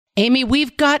Amy,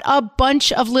 we've got a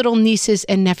bunch of little nieces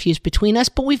and nephews between us,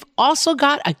 but we've also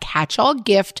got a catch-all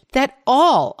gift that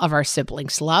all of our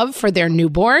siblings love for their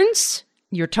newborns.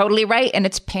 You're totally right, and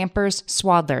it's Pampers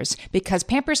Swaddlers, because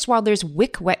Pampers Swaddlers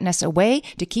wick wetness away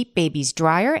to keep babies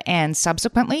drier and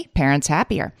subsequently parents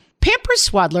happier. Pampers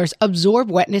Swaddlers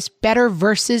absorb wetness better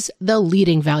versus the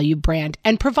leading value brand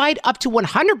and provide up to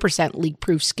 100%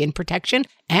 leak-proof skin protection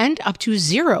and up to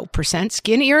 0%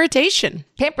 skin irritation.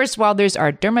 Pampers Swaddlers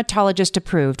are dermatologist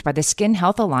approved by the Skin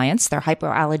Health Alliance. They're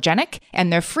hypoallergenic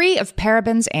and they're free of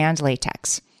parabens and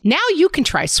latex. Now you can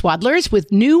try Swaddlers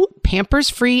with new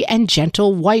Pampers-free and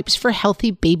gentle wipes for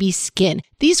healthy baby skin.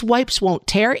 These wipes won't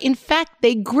tear. In fact,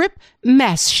 they grip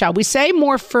mess, shall we say,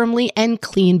 more firmly and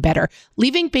clean better,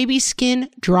 leaving baby skin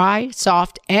dry,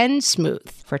 soft, and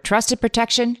smooth. For trusted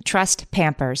protection, trust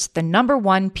Pampers, the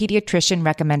 #1 pediatrician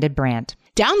recommended brand.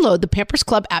 Download the Pampers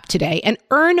Club app today and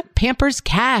earn Pampers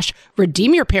Cash.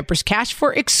 Redeem your Pampers Cash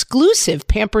for exclusive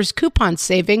Pampers coupon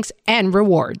savings and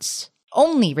rewards.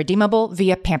 Only redeemable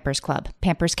via Pampers Club.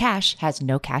 Pampers Cash has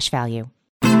no cash value.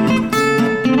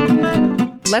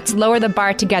 Let's lower the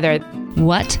bar together.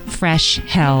 What fresh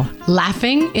hell?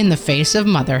 Laughing in the face of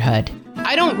motherhood.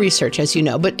 I don't research, as you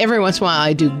know, but every once in a while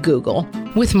I do Google.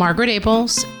 With Margaret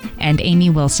Abels and Amy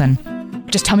Wilson.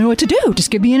 Just tell me what to do.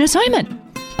 Just give me an assignment.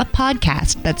 A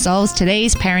podcast that solves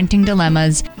today's parenting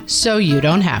dilemmas so you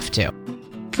don't have to.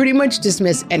 Pretty much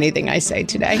dismiss anything I say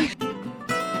today.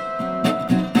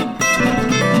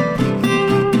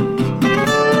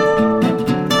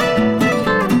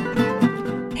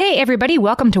 Hey everybody,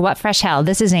 welcome to What Fresh Hell.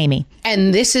 This is Amy.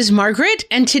 And this is Margaret.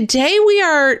 And today we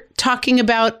are talking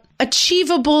about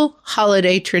achievable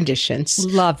holiday traditions.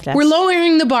 Love that. We're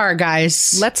lowering the bar,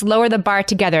 guys. Let's lower the bar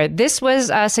together. This was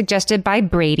suggested by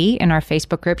Brady in our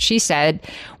Facebook group. She said,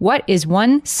 what is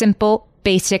one simple,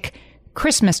 basic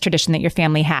Christmas tradition that your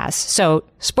family has? So,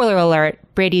 spoiler alert,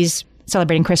 Brady's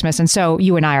celebrating Christmas, and so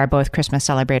you and I are both Christmas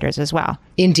celebrators as well.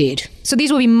 Indeed. So these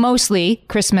will be mostly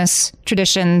Christmas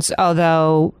traditions,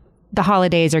 although the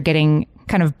holidays are getting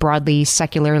kind of broadly,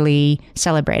 secularly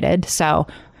celebrated. So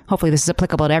hopefully this is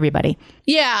applicable to everybody.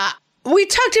 Yeah. We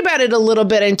talked about it a little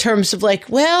bit in terms of like,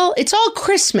 well, it's all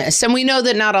Christmas. And we know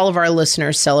that not all of our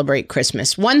listeners celebrate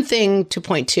Christmas. One thing to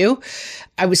point to,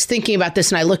 I was thinking about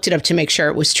this and I looked it up to make sure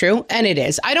it was true. And it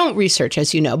is. I don't research,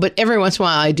 as you know, but every once in a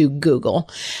while I do Google.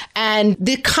 And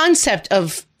the concept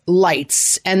of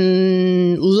lights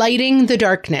and lighting the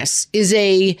darkness is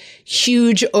a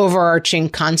huge overarching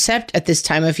concept at this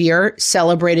time of year,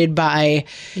 celebrated by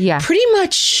pretty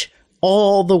much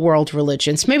all the world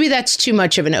religions. Maybe that's too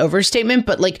much of an overstatement,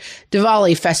 but like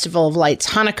Diwali, Festival of Lights,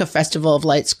 Hanukkah, Festival of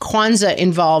Lights, Kwanzaa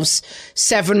involves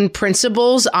 7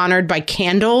 principles honored by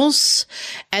candles.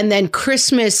 And then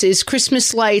Christmas is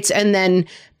Christmas lights. And then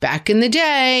back in the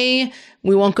day,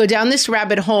 we won't go down this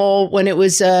rabbit hole, when it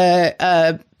was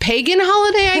a pagan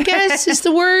holiday, I guess is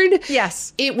the word.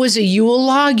 Yes. It was a Yule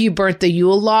log. You burnt the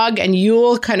Yule log and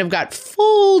Yule kind of got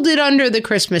folded under the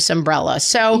Christmas umbrella.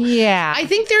 So yeah, I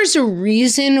think there's a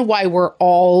reason why we're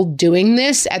all doing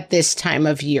this at this time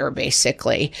of year,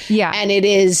 basically. Yeah. And it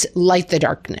is light the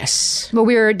darkness. Well,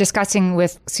 we were discussing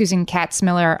with Susan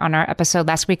Katz-Miller on our episode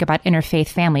last week about interfaith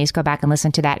families. Go back and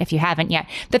listen to that if you haven't yet.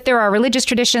 That there are religious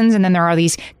traditions and then there are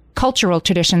these cultural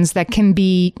traditions that can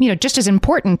be, just as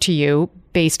important to you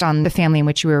based on the family in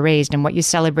which you were raised and what you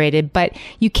celebrated. But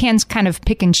you can kind of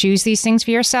pick and choose these things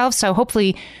for yourself. So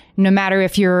hopefully, no matter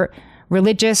if you're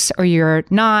religious or you're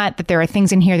not, that there are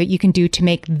things in here that you can do to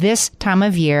make this time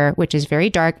of year, which is very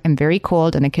dark and very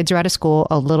cold and the kids are out of school,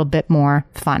 a little bit more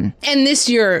fun. And this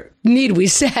year, need we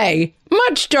say,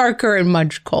 much darker and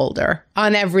much colder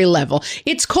on every level.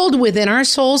 It's cold within our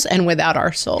souls and without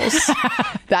our souls.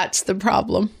 That's the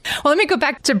problem. Well, let me go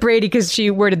back to Brady because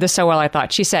she worded this so well, I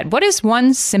thought. She said, what is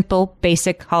one simple,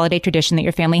 basic holiday tradition that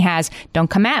your family has? Don't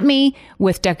come at me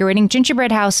with decorating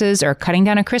gingerbread houses or cutting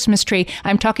down a Christmas tree.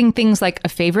 I'm talking things like a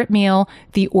favorite meal,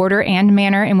 the order and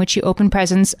manner in which you open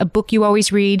presents, a book you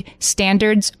always read.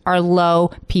 Standards are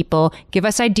low, people. Give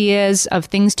us ideas of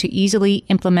things to easily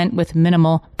implement with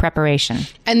minimal preparation.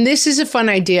 And this is a fun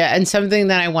idea and something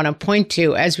that I want to point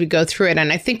to as we go through it.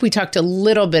 And I think we talked a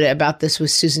little bit about this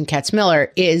with Susan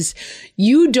Katz-Miller, is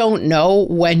you don't know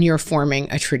when you're forming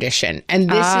a tradition. And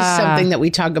this is something that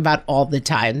we talk about all the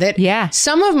time. That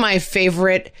some of my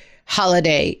favorite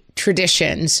holiday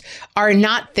traditions are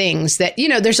not things that,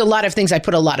 there's a lot of things I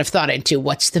put a lot of thought into.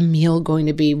 What's the meal going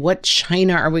to be? What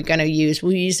china are we going to use? Will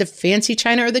we use the fancy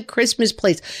china or the Christmas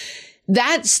plates?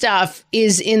 That stuff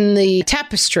is in the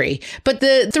tapestry. But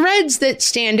the threads that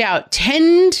stand out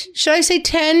tend,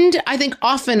 I think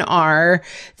often are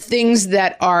things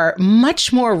that are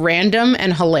much more random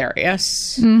and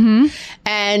hilarious. Mm-hmm.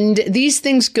 And these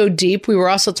things go deep. We were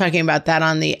also talking about that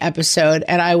on the episode.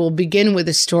 And I will begin with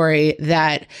a story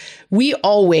that we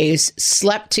always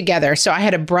slept together. So I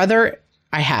had a brother.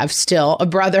 I have still a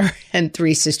brother and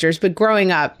 3 sisters, but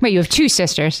growing up. Wait, you have 2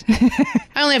 sisters?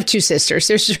 I only have 2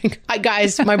 sisters.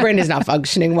 Guys, my brain is not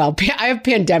functioning well. I have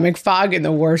pandemic fog in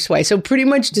the worst way. So pretty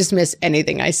much dismiss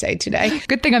anything I say today.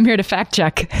 Good thing I'm here to fact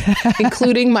check.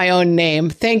 Including my own name.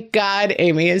 Thank God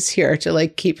Amy is here to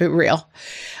keep it real.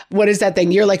 What is that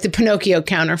thing? You're like the Pinocchio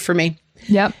counter for me.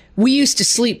 Yep. We used to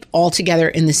sleep all together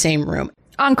in the same room.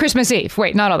 On Christmas Eve.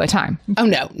 Wait, not all the time. Oh,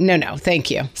 no. Thank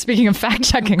you. Speaking of fact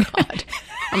checking. God,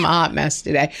 I'm a hot mess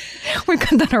today. We've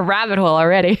gone down a rabbit hole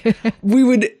already. We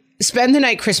would spend the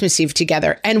night Christmas Eve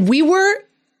together, and we were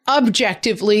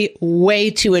objectively way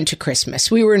too into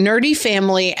Christmas. We were a nerdy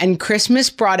family, and Christmas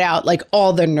brought out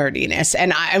all the nerdiness.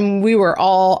 And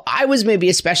I was maybe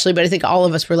especially, but I think all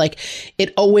of us were like,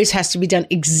 it always has to be done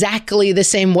exactly the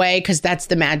same way because that's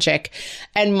the magic.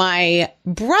 And my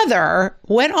brother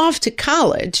went off to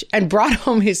college and brought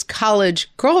home his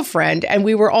college girlfriend, and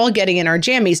we were all getting in our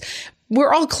jammies.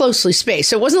 We're all closely spaced.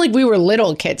 So it wasn't like we were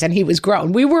little kids and he was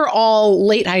grown. We were all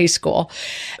late high school.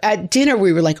 At dinner,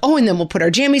 we were like, oh, and then we'll put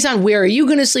our jammies on. Where are you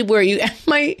going to sleep? Where are you? And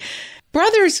my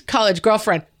brother's college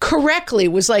girlfriend correctly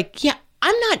was like, yeah,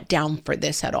 I'm not down for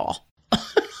this at all. I'm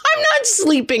not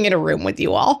sleeping in a room with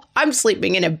you all. I'm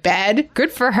sleeping in a bed.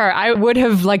 Good for her. I would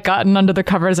have gotten under the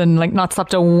covers and not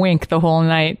slept a wink the whole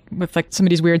night with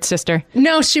somebody's weird sister.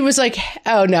 No, she was like,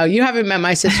 oh no, you haven't met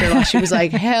my sister-in-law. She was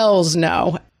like, hells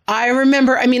no. I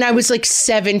remember, I was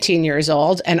 17 years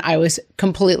old and I was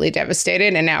completely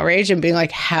devastated and outraged and being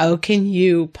like, how can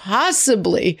you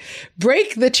possibly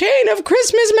break the chain of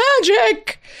Christmas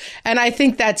magic? And I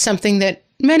think that's something that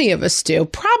many of us do.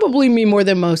 Probably me more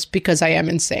than most because I am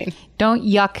insane. Don't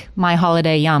yuck my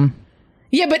holiday yum.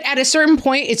 Yeah, but at a certain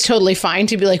point, it's totally fine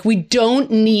to be like, we don't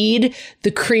need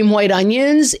the cream white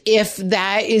onions if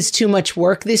that is too much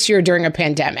work this year during a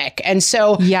pandemic. And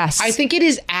so yes, I think it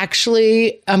is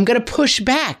actually, I'm going to push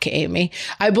back, Amy.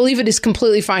 I believe it is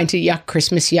completely fine to yuck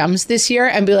Christmas yums this year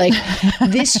and be like,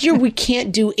 this year we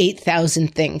can't do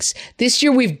 8,000 things. This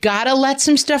year we've got to let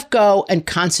some stuff go and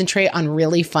concentrate on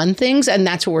really fun things. And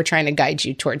that's what we're trying to guide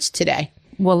you towards today.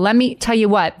 Well, let me tell you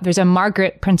what, there's a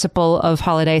Margaret principle of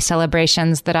holiday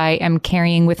celebrations that I am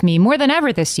carrying with me more than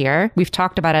ever this year. We've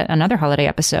talked about it on other holiday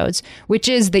episodes, which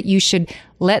is that you should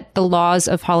let the laws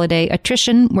of holiday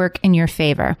attrition work in your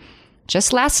favor.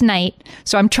 Just last night,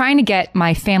 so I'm trying to get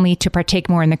my family to partake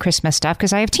more in the Christmas stuff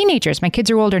because I have teenagers. My kids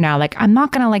are older now. I'm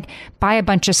not going to buy a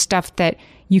bunch of stuff that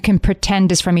you can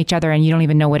pretend is from each other and you don't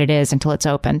even know what it is until it's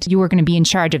opened. You are going to be in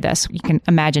charge of this. You can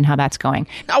imagine how that's going.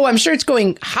 Oh, I'm sure it's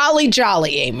going holly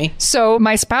jolly, Amy. So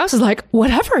my spouse is like,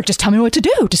 whatever, just tell me what to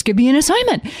do. Just give me an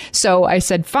assignment. So I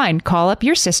said, fine, call up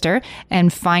your sister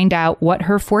and find out what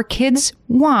her 4 kids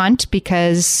want,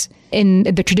 because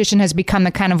the tradition has become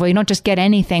the kind of, well, you don't just get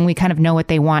anything. We kind of know what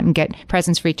they want and get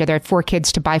presents for each other. 4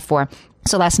 kids to buy for.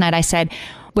 So last night I said,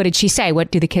 what did she say?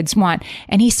 What do the kids want?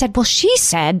 And he said, well, she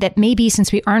said that maybe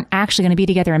since we aren't actually going to be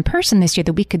together in person this year,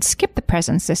 that we could skip the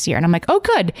presents this year. And I'm like, oh,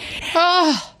 good.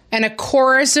 Oh, and a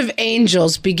chorus of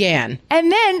angels began.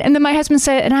 And then my husband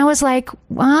said, and I was like,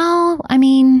 well,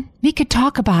 we could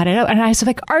talk about it. And I was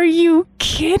like, are you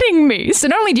kidding me? So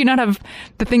not only do you not have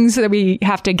the things that we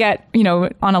have to get,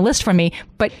 on a list from me,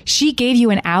 but she gave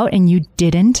you an out and you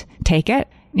didn't take it.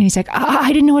 And he's like,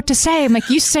 I didn't know what to say. I'm like,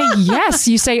 you say yes.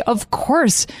 You say, of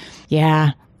course.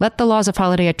 Yeah. Let the laws of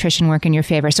holiday attrition work in your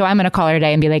favor. So I'm going to call her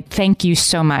today and be like, thank you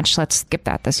so much. Let's skip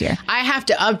that this year. I have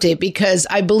to update because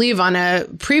I believe on a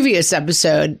previous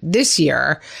episode this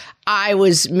year, I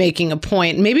was making a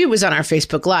point, maybe it was on our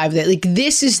Facebook Live, that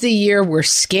this is the year we're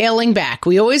scaling back.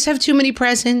 We always have too many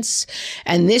presents,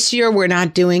 and this year we're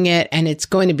not doing it, and it's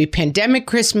going to be pandemic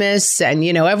Christmas, and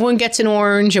everyone gets an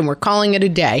orange, and we're calling it a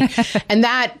day. And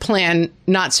that plan,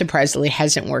 not surprisingly,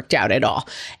 hasn't worked out at all.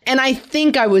 And I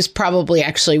think I was probably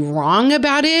actually wrong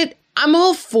about it. I'm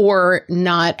all for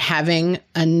not having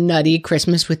a nutty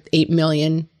Christmas with 8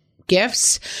 million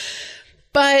gifts.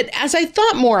 But as I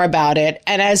thought more about it,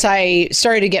 and as I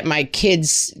started to get my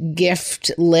kids' gift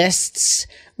lists,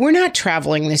 we're not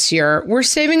traveling this year. We're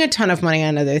saving a ton of money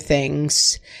on other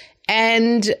things.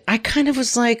 And I kind of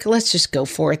was like, let's just go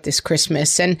for it this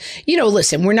Christmas. And,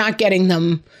 listen, we're not getting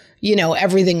them,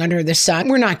 everything under the sun.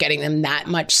 We're not getting them that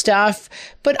much stuff,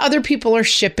 but other people are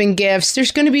shipping gifts.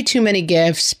 There's going to be too many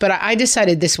gifts, but I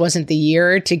decided this wasn't the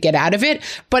year to get out of it.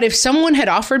 But if someone had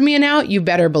offered me an out, you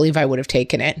better believe I would have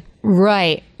taken it.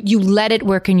 Right. You let it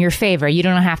work in your favor. You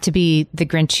don't have to be the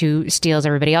Grinch who steals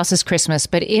everybody else's Christmas.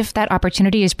 But if that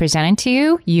opportunity is presented to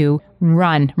you, you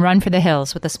run for the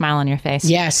hills with a smile on your face.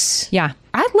 Yes. Yeah.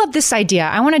 I love this idea.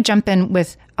 I want to jump in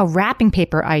with a wrapping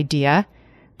paper idea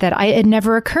that had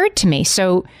never occurred to me.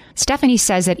 So Stephanie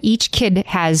says that each kid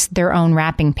has their own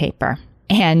wrapping paper.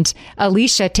 And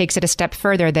Alicia takes it a step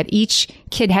further, that each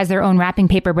kid has their own wrapping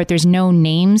paper, but there's no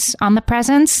names on the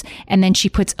presents. And then she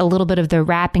puts a little bit of the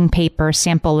wrapping paper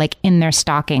sample like in their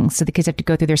stockings. So the kids have to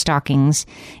go through their stockings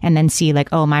and then see like,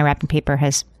 oh, my wrapping paper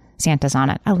has Santa's on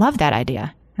it. I love that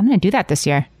idea. I'm going to do that this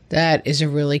year. That is a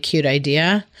really cute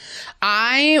idea.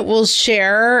 I will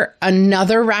share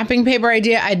another wrapping paper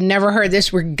idea. I'd never heard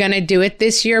this. We're going to do it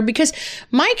this year because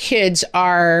my kids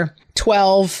are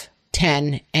 12,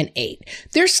 10, and 8.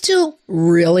 They're still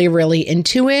really, really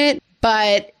into it,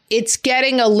 but it's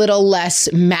getting a little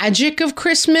less magic of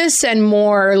Christmas and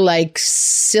more like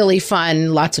silly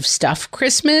fun, lots of stuff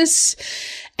Christmas.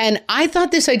 And I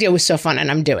thought this idea was so fun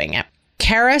and I'm doing it.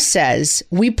 Kara says,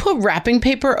 we put wrapping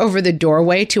paper over the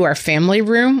doorway to our family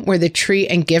room where the tree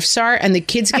and gifts are, and the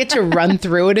kids get to run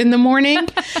through it in the morning.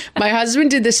 My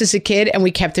husband did this as a kid, and we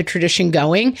kept the tradition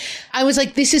going. I was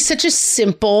like, this is such a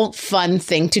simple, fun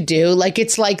thing to do. Like,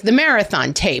 it's like the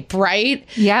marathon tape, right?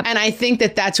 Yep. And I think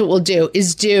that that's what we'll do,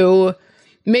 is do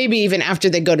maybe even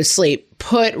after they go to sleep,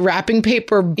 put wrapping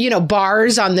paper,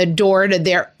 bars on the door to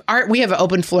their... We have an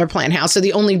open floor plan house, so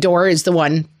the only door is the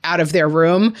one out of their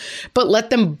room, but let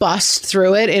them bust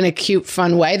through it in a cute,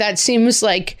 fun way. That seems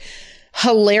like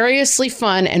hilariously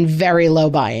fun and very low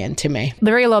buy-in to me.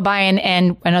 Very low buy-in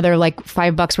and another like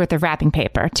 $5 worth of wrapping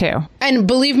paper too. And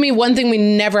believe me, one thing we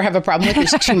never have a problem with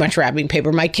is too much wrapping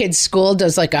paper. My kids' school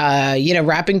does like a,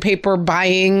 wrapping paper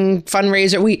buying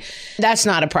fundraiser. That's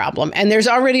not a problem. And there's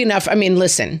already enough. I mean,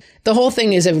 listen, the whole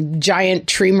thing is a giant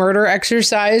tree murder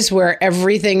exercise where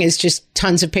everything is just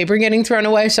tons of paper getting thrown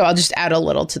away. So I'll just add a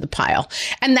little to the pile.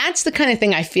 And that's the kind of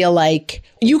thing I feel like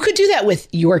you could do that with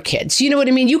your kids. You know what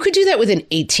I mean? You could do that with an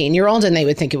 18-year-old and they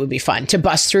would think it would be fun to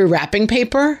bust through wrapping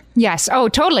paper. Yes. Oh,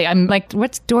 totally. I'm like,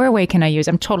 what doorway can I use?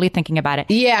 I'm totally thinking about it.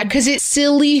 Yeah, because it's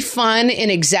silly fun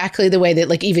in exactly the way that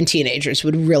like even teenagers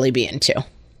would really be into.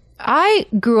 I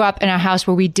grew up in a house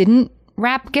where we didn't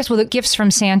wrap gifts. Well, the gifts from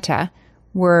Santa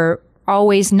were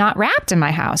always not wrapped in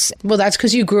my house. Well, that's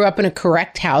because you grew up in a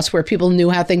correct house where people knew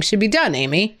how things should be done,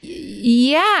 Amy.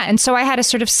 Yeah. And so I had a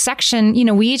sort of section,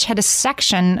 we each had a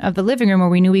section of the living room where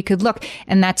we knew we could look.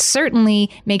 And that certainly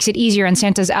makes it easier on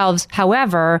Santa's elves.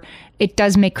 However, it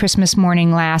does make Christmas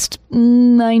morning last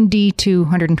 90 to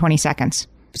 120 seconds.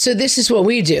 So this is what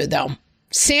we do, though.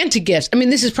 Santa gifts. I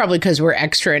mean, this is probably because we're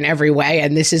extra in every way.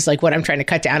 And this is like what I'm trying to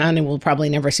cut down on and we'll probably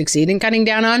never succeed in cutting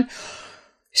down on.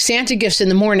 Santa gifts in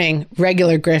the morning,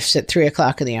 regular gifts at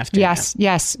 3:00 in the afternoon.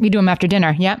 Yes. We do them after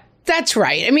dinner. Yep. That's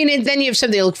right. I mean, and then you have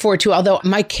something to look forward to. Although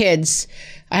my kids,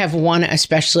 I have one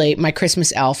especially, my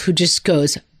Christmas elf, who just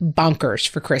goes bonkers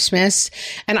for Christmas.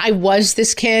 And I was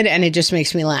this kid, and it just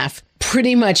makes me laugh.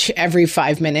 Pretty much every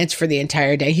 5 minutes for the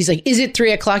entire day. He's like, is it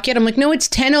 3:00 yet? I'm like, no, it's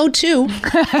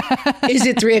 10:02. Is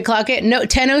it 3:00 yet? No,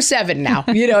 10:07 now.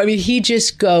 He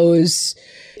just goes...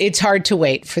 It's hard to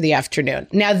wait for the afternoon.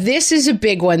 Now, this is a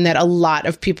big one that a lot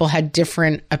of people had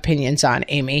different opinions on,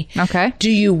 Amy. Okay.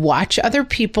 Do you watch other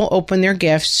people open their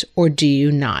gifts or do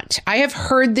you not? I have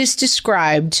heard this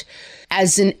described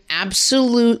as an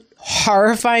absolute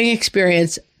horrifying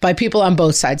experience by people on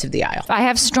both sides of the aisle. I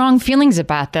have strong feelings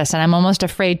about this, and I'm almost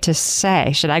afraid to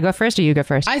say. Should I go first or you go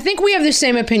first? I think we have the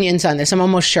same opinions on this. I'm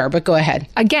almost sure, but go ahead.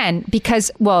 Again, because,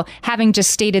 having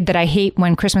just stated that I hate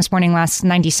when Christmas morning lasts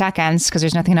 90 seconds because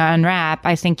there's nothing to unwrap,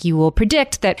 I think you will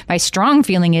predict that my strong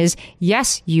feeling is,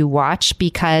 yes, you watch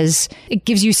because it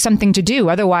gives you something to do.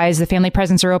 Otherwise, the family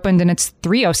presents are opened and it's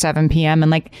 3:07 p.m. And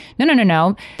like,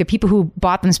 no. The people who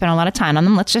bought them spent a lot of time on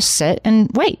them. Let's just sit and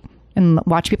wait and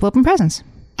watch people open presents.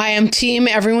 I am team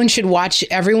everyone should watch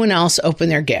everyone else open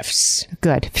their gifts.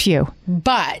 Good. Phew.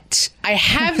 But I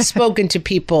have spoken to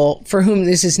people for whom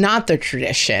this is not the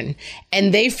tradition,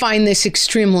 and they find this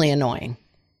extremely annoying.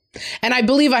 And I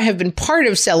believe I have been part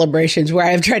of celebrations where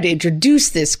I have tried to introduce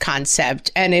this concept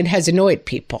and it has annoyed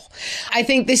people. I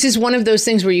think this is one of those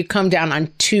things where you come down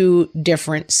on two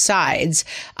different sides.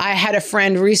 I had a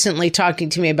friend recently talking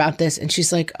to me about this and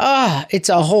she's like, it's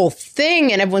a whole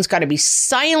thing and everyone's got to be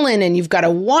silent and you've got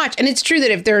to watch. And it's true that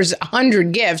if there's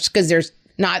 100 gifts, because there's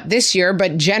not this year,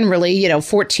 but generally,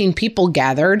 14 people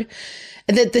gathered,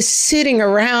 that the sitting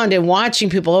around and watching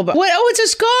people open, what? Oh, it's a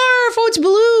scarf. Oh, it's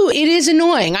blue. It is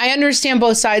annoying. I understand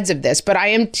both sides of this, but I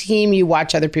am team you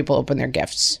watch other people open their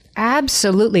gifts.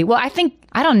 Absolutely. Well,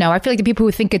 I don't know. I feel like the people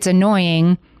who think it's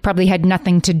annoying probably had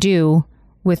nothing to do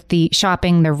with the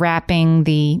shopping, the wrapping,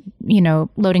 the,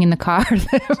 loading in the car.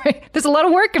 There's a lot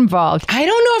of work involved. I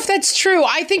don't know if that's true.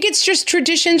 I think it's just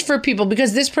traditions for people,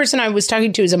 because this person I was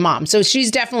talking to is a mom. So she's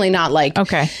definitely not like,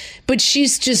 okay, but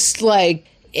she's just like,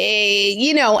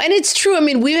 and it's true. I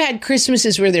mean, we've had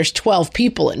Christmases where there's 12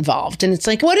 people involved, and it's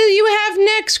like, what do you have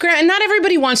next? And not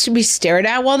everybody wants to be stared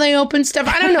at while they open stuff.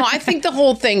 I don't know. I think the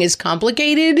whole thing is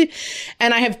complicated.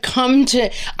 And I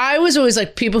was always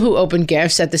like, people who open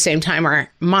gifts at the same time are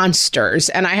monsters.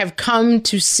 And I have come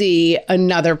to see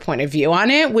another point of view on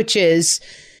it, which is,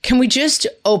 can we just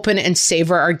open and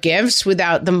savor our gifts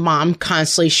without the mom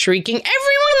constantly shrieking, everyone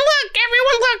look,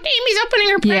 Amy's opening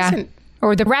her present. Yeah.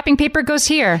 Or the wrapping paper goes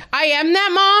here. I am that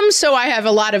mom, so I have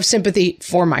a lot of sympathy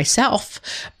for myself.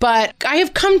 But I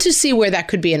have come to see where that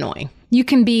could be annoying.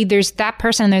 There's that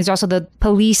person, and there's also the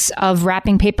police of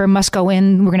wrapping paper must go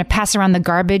in. We're going to pass around the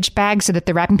garbage bag so that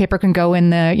the wrapping paper can go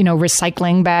in the,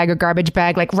 recycling bag or garbage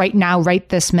bag, like right now, right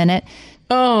this minute.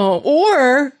 Oh,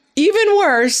 or even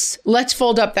worse, let's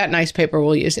fold up that nice paper.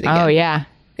 We'll use it again. Oh, yeah.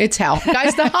 It's hell.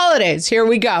 Guys, the holidays. Here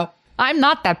we go. I'm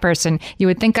not that person. You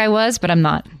would think I was, but I'm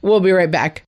not. We'll be right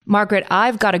back. Margaret,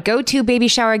 I've got a go-to baby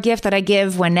shower gift that I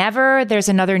give whenever there's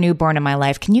another newborn in my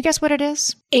life. Can you guess what it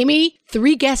is? Amy,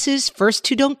 3 guesses. First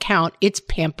 2 don't count. It's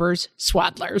Pampers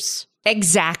Swaddlers.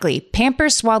 Exactly.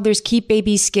 Pampers Swaddlers keep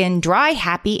baby's skin dry,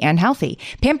 happy, and healthy.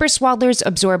 Pampers Swaddlers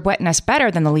absorb wetness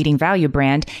better than the leading value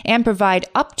brand and provide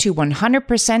up to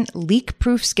 100%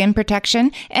 leak-proof skin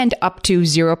protection and up to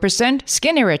 0%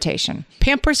 skin irritation.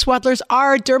 Pampers Swaddlers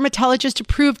are dermatologist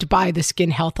approved by the Skin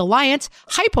Health Alliance,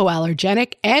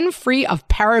 hypoallergenic, and free of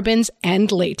parabens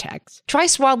and latex. Try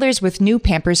Swaddlers with new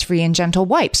Pampers Free and Gentle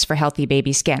wipes for healthy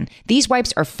baby skin. These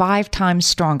wipes are 5 times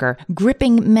stronger,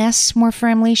 gripping mess more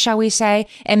firmly, shall we say,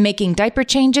 and making diaper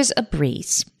changes a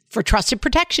breeze. For trusted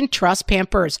protection, trust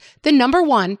Pampers, the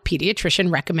 #1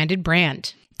 pediatrician recommended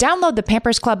brand. Download the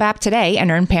Pampers Club app today and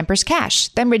earn Pampers Cash.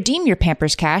 Then redeem your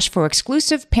Pampers Cash for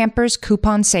exclusive Pampers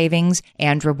coupon savings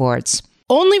and rewards.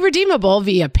 Only redeemable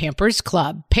via Pampers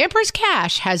Club. Pampers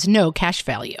Cash has no cash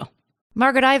value.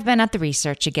 Margaret, I've been at the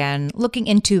research again, looking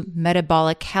into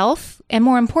metabolic health and,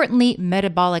 more importantly,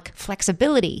 metabolic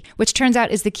flexibility, which turns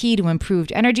out is the key to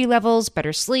improved energy levels,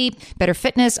 better sleep, better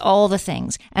fitness, all the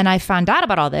things. And I found out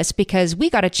about all this because we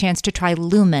got a chance to try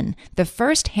Lumen, the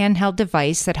first handheld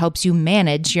device that helps you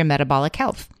manage your metabolic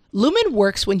health. Lumen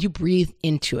works when you breathe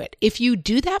into it. If you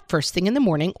do that first thing in the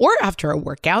morning or after a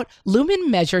workout,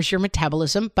 Lumen measures your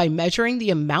metabolism by measuring the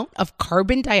amount of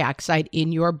carbon dioxide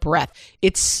in your breath.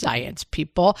 It's science,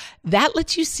 people. That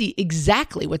lets you see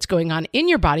exactly what's going on in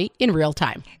your body in real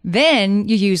time. Then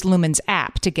you use Lumen's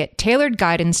app to get tailored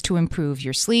guidance to improve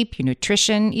your sleep, your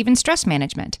nutrition, even stress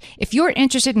management. If you're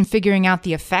interested in figuring out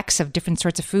the effects of different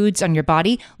sorts of foods on your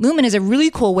body, Lumen is a really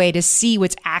cool way to see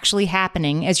what's actually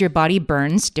happening as your body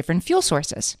burns different fuel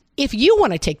sources. If you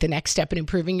want to take the next step in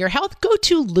improving your health, go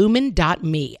to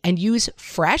lumen.me and use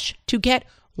FRESH to get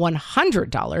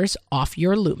 $100 off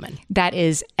your Lumen. That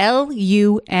is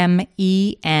LUMEN.ME.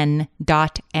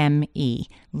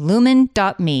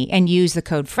 Lumen.me, and use the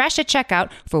code FRESH at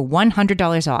checkout for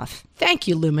 $100 off. Thank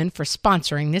you, Lumen, for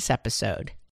sponsoring this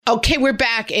episode. Okay, we're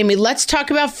back, Amy. Let's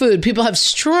talk about food. People have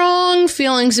strong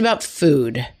feelings about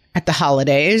food at the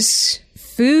holidays.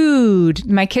 Food.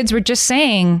 My kids were just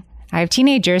saying, I have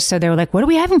teenagers, so they were like, what are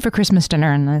we having for Christmas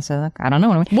dinner? And I said, look, I don't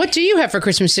know. What do you have for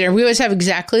Christmas dinner? We always have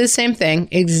exactly the same thing.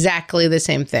 Exactly the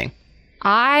same thing.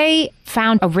 I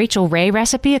found a Rachel Ray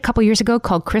recipe a couple years ago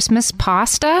called Christmas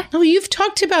pasta. Oh, you've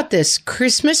talked about this.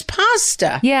 Christmas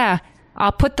pasta. Yeah.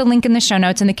 I'll put the link in the show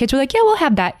notes. And the kids were like, yeah, we'll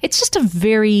have that. It's just a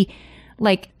very,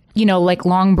 like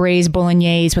long braised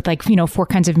bolognese with 4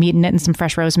 kinds of meat in it and some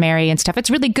fresh rosemary and stuff. It's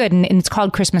really good. And it's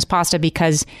called Christmas pasta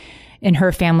because in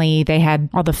her family, they had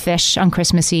all the fish on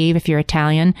Christmas Eve, if you're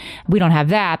Italian. We don't have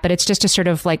that, but it's just a sort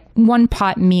of one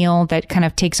pot meal that kind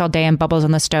of takes all day and bubbles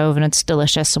on the stove, and it's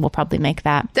delicious. So we'll probably make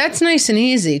that. That's nice and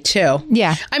easy, too.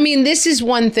 Yeah. I mean, this is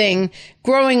one thing.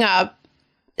 Growing up,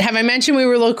 have I mentioned we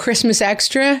were a little Christmas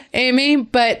extra, Amy?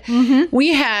 But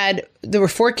there were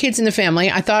 4 kids in the family.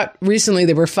 I thought recently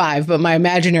there were 5, but my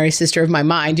imaginary sister of my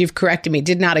mind, you've corrected me,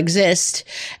 did not exist.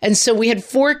 And so we had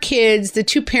 4 kids, the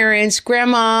 2 parents,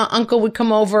 grandma, uncle would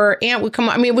come over, aunt would come.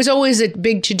 I mean, it was always a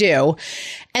big to-do.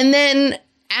 And then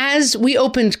as we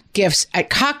opened gifts at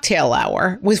cocktail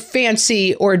hour with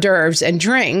fancy hors d'oeuvres and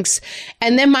drinks,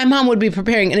 and then my mom would be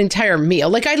preparing an entire meal.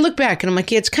 Like, I look back and I'm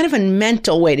like, yeah, it's kind of a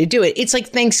mental way to do it. It's like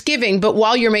Thanksgiving, but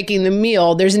while you're making the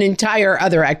meal, there's an entire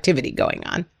other activity going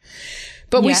on.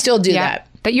 But we still do that.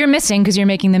 That you're missing because you're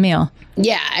making the meal.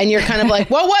 Yeah, and you're kind of like,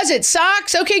 what was it?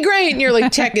 Socks? Okay, great. And you're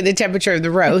like checking the temperature of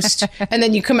the roast. And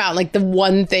then you come out like the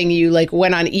one thing you like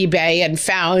went on eBay and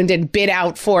found and bid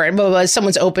out for it. Blah, blah, blah.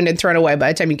 Someone's opened and thrown away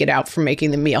by the time you get out from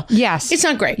making the meal. Yes. It's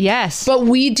not great. Yes. But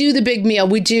we do the big meal.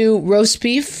 We do roast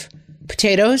beef,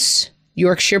 potatoes,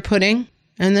 Yorkshire pudding,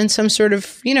 and then some sort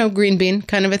of, green bean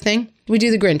kind of a thing. We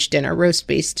do the Grinch dinner, roast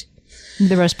beast.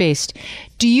 The roast beast.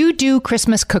 Do you do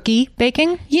Christmas cookie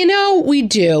baking? We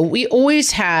do. We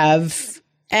always have.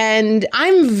 And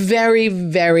I'm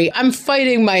I'm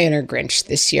fighting my inner Grinch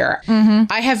this year.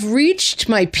 Mm-hmm. I have reached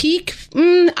my peak.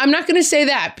 I'm not going to say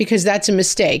that because that's a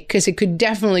mistake because it could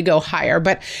definitely go higher.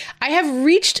 But I have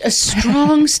reached a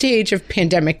strong stage of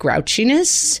pandemic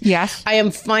grouchiness. Yes. I am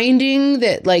finding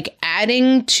that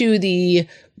adding to the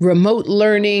remote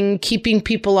learning, keeping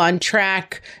people on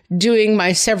track, doing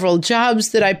my several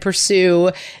jobs that I pursue,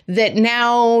 that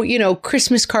now,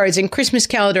 Christmas cards and Christmas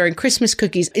calendar and Christmas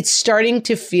cookies, it's starting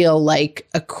to feel like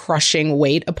a crushing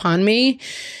weight upon me.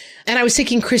 And I was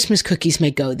thinking Christmas cookies may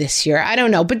go this year. I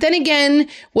don't know. But then again,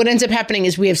 what ends up happening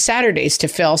is we have Saturdays to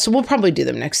fill. So we'll probably do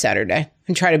them next Saturday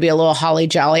and try to be a little holly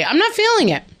jolly. I'm not feeling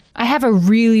it. I have a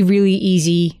really, really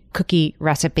easy cookie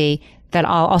recipe that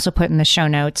I'll also put in the show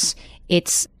notes.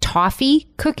 It's toffee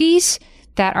cookies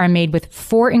that are made with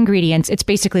 4 ingredients. It's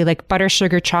basically like butter,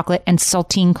 sugar, chocolate, and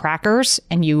saltine crackers.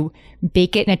 And you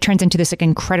bake it and it turns into this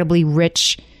incredibly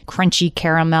rich, crunchy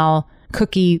caramel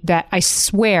cookie that I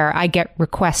swear I get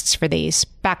requests for these.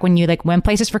 Back when you went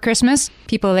places for Christmas,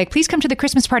 people are like, please come to the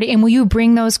Christmas party and will you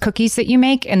bring those cookies that you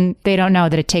make? And they don't know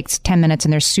that it takes 10 minutes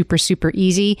and they're super, super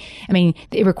easy. I mean,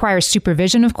 it requires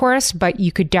supervision, of course, but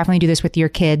you could definitely do this with your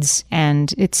kids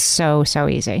and it's so, so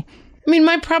easy. I mean,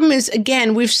 my problem is,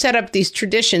 again, we've set up these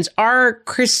traditions. Our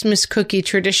Christmas cookie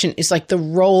tradition is like the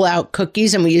rollout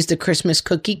cookies, and we use the Christmas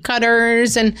cookie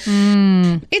cutters, and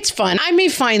it's fun. I may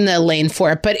find the lane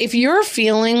for it, but if you're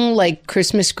feeling like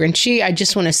Christmas Grinchy, I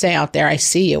just want to say out there, I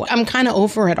see you. I'm kind of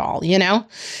over it all, And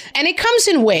it comes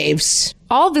in waves.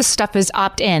 All this stuff is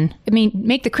opt-in. I mean,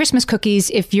 make the Christmas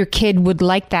cookies if your kid would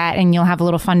like that and you'll have a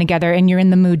little fun together and you're in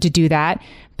the mood to do that.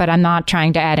 But I'm not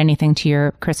trying to add anything to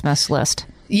your Christmas list.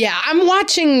 Yeah, I'm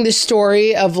watching the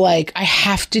story of I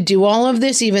have to do all of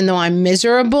this even though I'm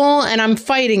miserable, and I'm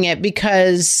fighting it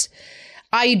because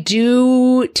I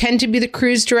do tend to be the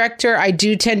cruise director. I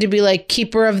do tend to be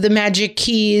keeper of the magic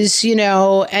keys,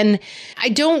 and I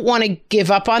don't want to give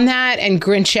up on that and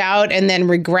Grinch out and then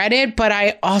regret it. But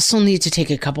I also need to take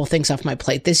a couple things off my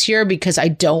plate this year because I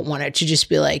don't want it to just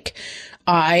be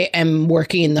I am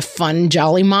working in the fun,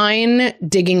 jolly mine,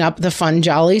 digging up the fun,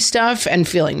 jolly stuff and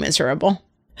feeling miserable.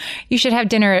 You should have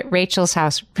dinner at Rachel's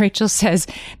house. Rachel says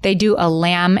they do a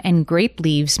lamb and grape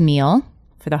leaves meal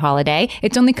for the holiday.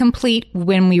 It's only complete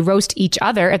when we roast each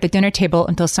other at the dinner table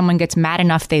until someone gets mad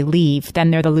enough they leave. Then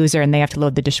they're the loser and they have to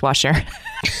load the dishwasher.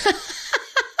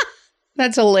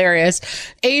 That's hilarious.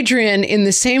 Adrian, in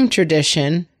the same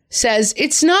tradition, says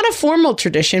it's not a formal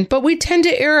tradition, but we tend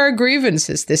to air our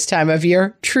grievances this time of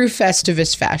year. True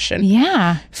Festivus fashion.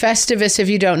 Yeah. Festivus, if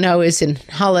you don't know, is a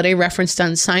holiday referenced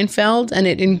on Seinfeld, and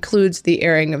it includes the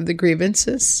airing of the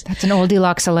grievances. That's an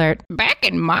Oldilocks alert. Back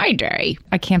in my day.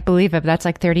 I can't believe it, but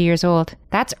that's 30 years old.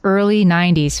 That's early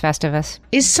 90s Festivus.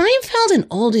 Is Seinfeld an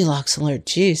Oldilocks alert?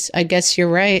 Jeez, I guess you're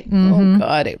right. Mm-hmm. Oh,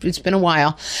 God, it's been a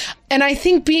while. And I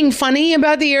think being funny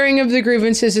about the airing of the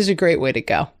grievances is a great way to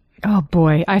go. Oh,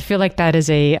 boy. I feel like that is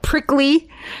a prickly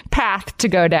path to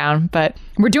go down, but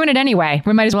we're doing it anyway.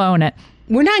 We might as well own it.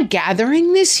 We're not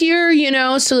gathering this year,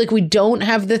 so we don't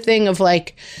have the thing of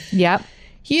yep.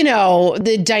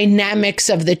 The dynamics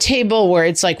of the table where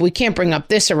it's we can't bring up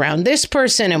this around this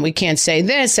person and we can't say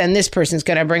this and this person's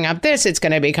going to bring up this. It's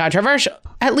going to be controversial.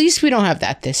 At least we don't have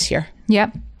that this year.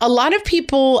 Yep. A lot of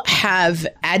people have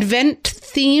Advent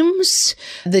themes,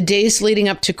 the days leading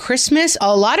up to Christmas.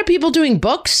 A lot of people doing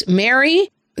books. Mary,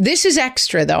 this is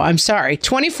extra, though. I'm sorry.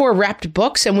 24 wrapped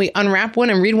books and we unwrap one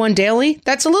and read one daily.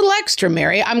 That's a little extra,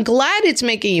 Mary. I'm glad it's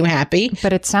making you happy.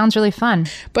 But it sounds really fun.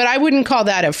 But I wouldn't call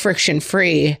that a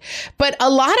friction-free. But a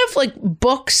lot of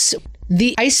books,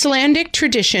 the Icelandic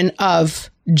tradition of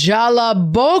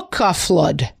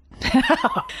Jálabókaflóð.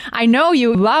 I know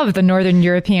you love the Northern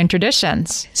European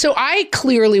traditions. So I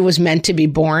clearly was meant to be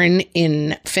born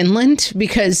in Finland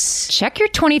because Check your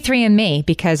 23andMe,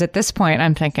 because at this point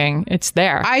I'm thinking it's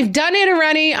there. I've done it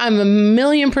already. I'm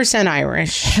 1,000,000%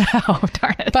 Irish. Oh,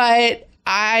 darn it. But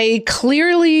I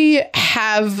clearly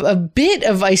have a bit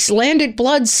of Icelandic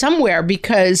blood somewhere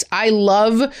because I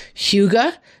love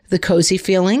hygge, the cozy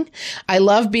feeling. I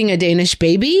love being a Danish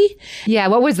baby. Yeah,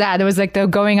 what was that? It was like the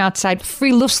going outside,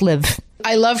 friluftsliv.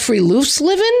 I love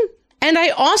friluftsliven. And I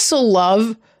also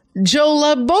love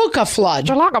Jólabókaflóð.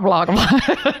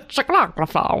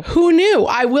 Who knew?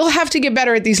 I will have to get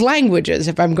better at these languages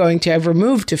if I'm going to ever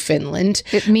move to Finland.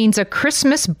 It means a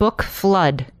Christmas book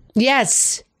flood.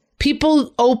 Yes.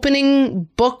 People opening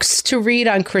books to read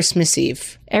on Christmas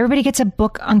Eve. Everybody gets a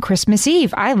book on Christmas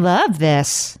Eve. I love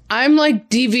this. I'm like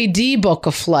DVD Book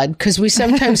of Flood because we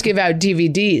sometimes give out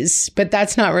DVDs, but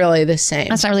that's not really the same.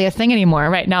 That's not really a thing anymore.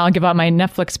 Right now, I'll give out my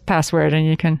Netflix password and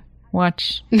you can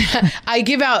watch. I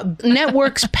give out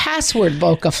Network's Password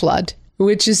Book of Flood,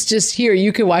 which is just here.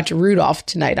 You can watch Rudolph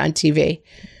tonight on TV.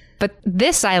 But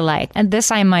this I like, and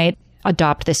this I might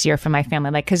adopt this year for my family.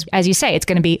 Like, because as you say, it's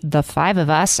going to be the 5 of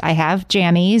us. I have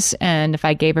jammies, and if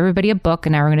I gave everybody a book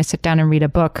and now we're going to sit down and read a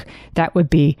book, that would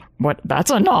be, that's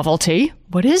a novelty.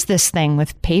 What is this thing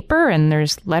with paper and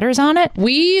there's letters on it?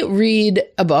 We read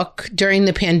a book during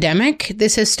the pandemic.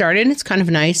 This has started. It's kind of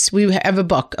nice. We have a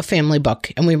book, a family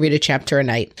book, and we read a chapter a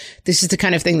night. This is the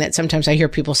kind of thing that sometimes I hear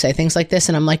people say things like this,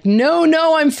 and I'm like,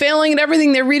 no, I'm failing at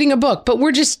everything. They're reading a book, but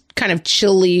we're just kind of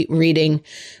chilly reading.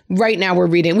 Right now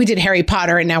we did Harry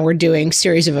Potter, and now we're doing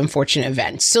Series of Unfortunate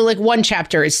Events. So like one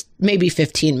chapter is maybe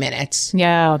 15 minutes.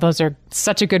 Yeah, those are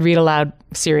such a good read aloud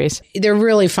series. They're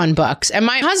really fun books. And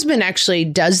my husband actually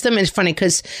does them. It's funny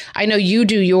because I know you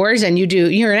do yours and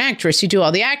you're an actress. You do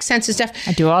all the accents and stuff.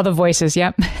 I do all the voices.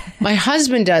 Yep. My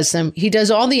husband does them. He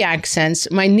does all the accents.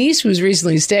 My niece was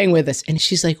recently staying with us and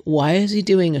she's like, why is he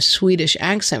doing a Swedish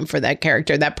accent for that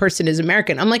character? That person is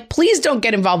American. I'm like, please don't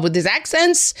get involved with his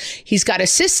accents. He's got a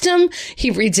system.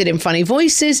 He reads it in funny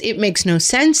voices. It makes no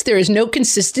sense. There is no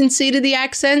consistency to the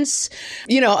accents.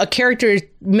 You know, a character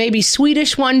maybe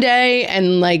Swedish one day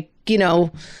and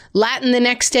Latin the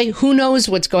next day. Who knows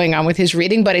what's going on with his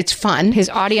reading, but it's fun. His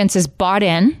audience is bought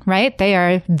in, right? They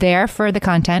are there for the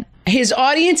content. His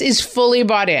audience is fully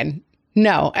bought in.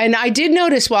 No. And I did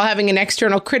notice while having an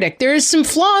external critic, there is some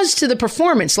flaws to the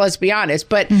performance, let's be honest,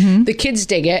 but the kids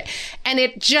dig it. And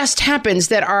it just happens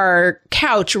that our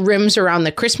couch rims around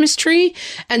the Christmas tree.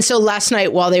 And so last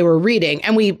night while they were reading,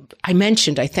 and I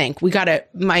mentioned, I think,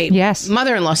 my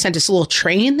mother-in-law sent us a little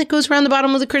train that goes around the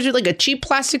bottom of the Christmas, like a cheap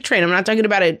plastic train. I'm not talking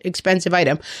about an expensive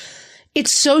item.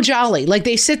 It's so jolly. Like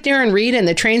they sit there and read and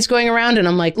the train's going around and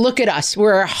I'm like, look at us.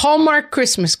 We're a Hallmark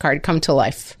Christmas card come to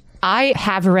life. I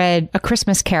have read A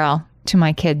Christmas Carol to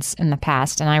my kids in the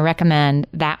past, and I recommend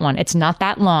that one. It's not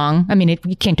that long. I mean,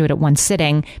 you can't do it at one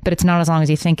sitting, but it's not as long as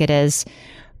you think it is.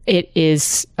 It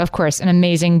is, of course, an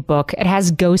amazing book. It has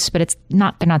ghosts, but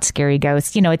they're not scary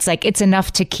ghosts. You know, it's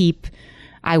enough to keep,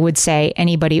 I would say,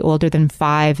 anybody older than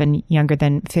 5 and younger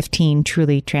than 15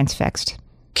 truly transfixed.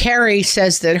 Carrie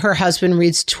says that her husband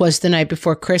reads 'Twas the Night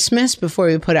Before Christmas before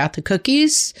we put out the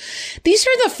cookies. These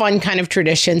are the fun kind of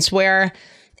traditions where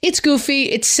it's goofy,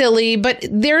 it's silly, but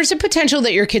there's a potential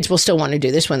that your kids will still want to do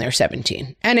this when they're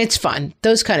 17. And it's fun.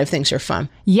 Those kind of things are fun.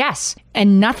 Yes.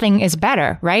 And nothing is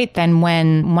better, right, than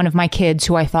when one of my kids,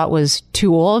 who I thought was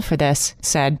too old for this,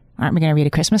 said, aren't we going to read A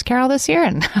Christmas Carol this year?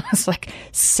 And I was like,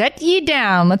 set ye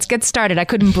down. Let's get started. I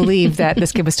couldn't believe that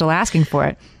this kid was still asking for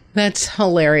it. That's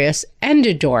hilarious and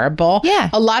adorable.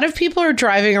 Yeah. A lot of people are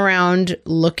driving around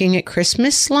looking at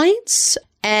Christmas lights,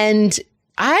 and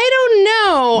I don't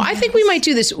know. I think we might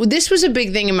do this. This was a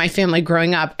big thing in my family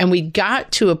growing up, and we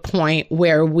got to a point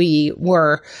where we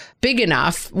were big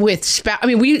enough with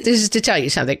this is to tell you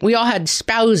something. We all had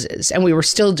spouses, and we were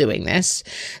still doing this.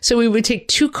 So we would take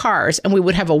 2 cars, and we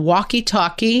would have a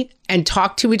walkie-talkie and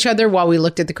talk to each other while we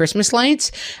looked at the Christmas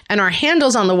lights. And our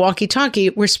handles on the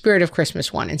walkie-talkie were Spirit of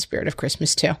Christmas 1 and Spirit of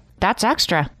Christmas 2. That's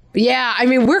extra. Yeah, I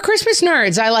mean, we're Christmas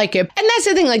nerds. I like it. And that's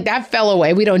the thing, like that fell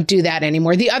away. We don't do that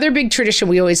anymore. The other big tradition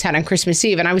we always had on Christmas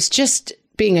Eve, and I was just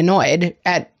being annoyed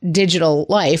at digital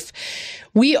life,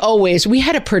 we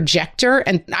had a projector,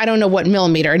 and I don't know what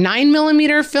millimeter,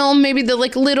 9mm film, maybe the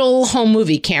like little home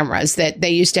movie cameras that they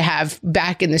used to have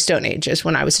back in the Stone Ages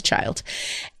when I was a child.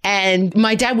 And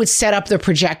my dad would set up the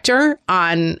projector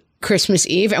on Christmas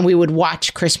Eve and we would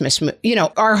watch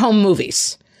our home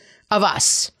movies. of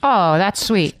us. Oh, that's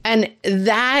sweet. And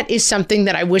that is something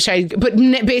that I wish but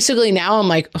basically now I'm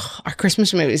like, our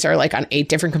Christmas movies are like on 8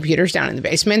 different computers down in the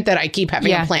basement that I keep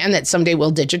having a plan that someday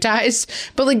we'll digitize.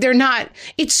 But like they're not,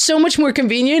 it's so much more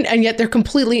convenient and yet they're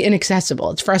completely inaccessible.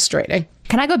 It's frustrating.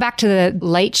 Can I go back to the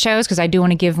light shows? Because I do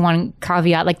want to give one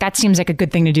caveat. Like that seems like a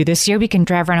good thing to do this year. We can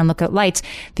drive around and look at lights.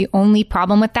 The only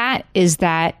problem with that is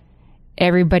that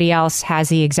everybody else has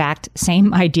the exact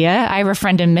same idea. I have a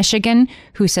friend in Michigan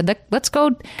who said, let's go,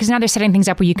 because now they're setting things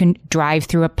up where you can drive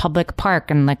through a public park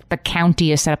and like the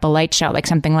county has set up a light show, like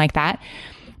something like that.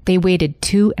 They waited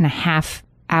 2.5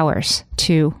 hours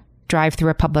to drive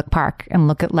through a public park and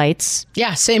look at lights.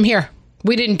 Yeah, same here.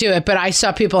 We didn't do it, but I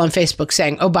saw people on Facebook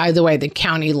saying, oh, by the way, the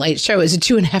county light show is a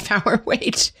 2.5 hour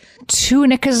wait.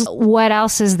 Because what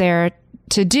else is there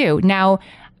to do? Now,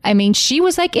 I mean, she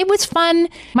was like, it was fun.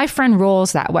 My friend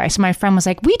rolls that way. So my friend was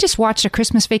like, we just watched A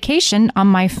Christmas Vacation on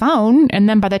my phone. And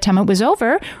then by the time it was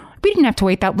over, we didn't have to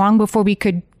wait that long before we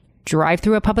could drive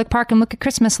through a public park and look at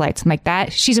Christmas lights. I'm like,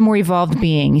 that. She's a more evolved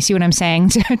being. You see what I'm saying?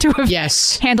 to have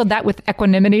handled that with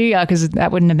equanimity, because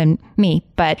that wouldn't have been me.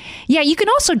 But yeah, you can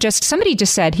also somebody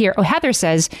just said here, Heather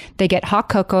says they get hot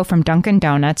cocoa from Dunkin'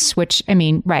 Donuts, which, I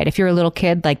mean, right. If you're a little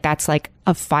kid, like that's like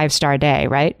a 5-star day,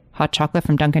 right? Hot chocolate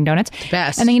from Dunkin' Donuts.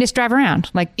 Best. And then you just drive around.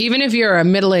 Like, even if you're a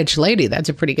middle-aged lady, that's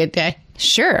a pretty good day.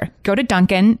 Sure. Go to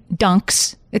Dunkin',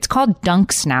 Dunks. It's called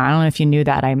Dunks now. I don't know if you knew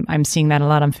that. I'm seeing that a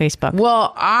lot on Facebook.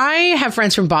 Well, I have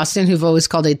friends from Boston who've always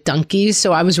called it Dunkies,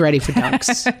 so I was ready for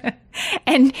Dunks.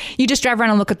 And you just drive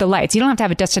around and look at the lights. You don't have to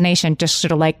have a destination, just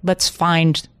sort of like, let's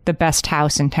find the best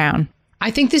house in town.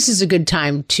 I think this is a good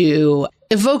time to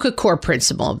evoke a core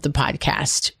principle of the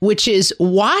podcast, which is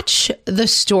watch the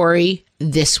story.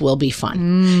 This will be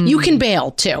fun. You can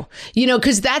bail too,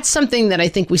 because that's something that I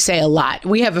think we say a lot.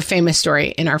 We have a famous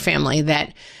story in our family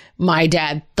that my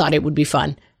dad thought it would be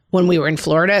fun when we were in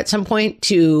Florida at some point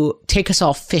to take us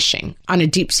all fishing on a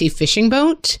deep sea fishing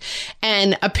boat.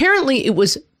 And apparently it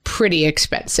was pretty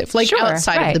expensive, like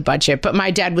outside of the budget. But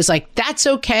my dad was like, that's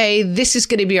okay. This is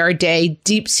going to be our day,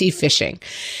 deep sea fishing.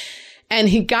 And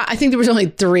I think there was only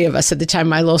 3 of us at the time.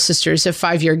 My little sister's a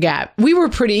 5-year gap. We were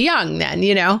pretty young then,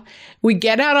 We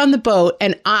get out on the boat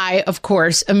and I, of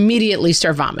course, immediately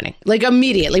start vomiting. Like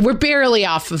immediately. We're barely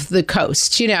off of the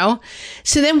coast,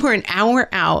 So then we're an hour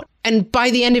out. And by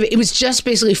the end of it, it was just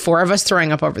basically 4 of us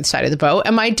throwing up over the side of the boat.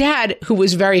 And my dad, who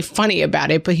was very funny about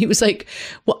it, but he was like,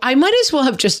 well, I might as well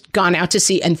have just gone out to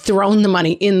sea and thrown the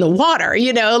money in the water,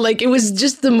 Like it was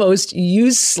just the most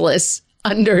useless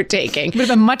undertaking. Would have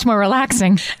been much more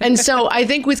relaxing. And so I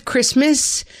think with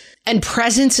Christmas and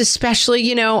presents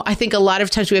especially, I think a lot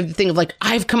of times we have the thing of like,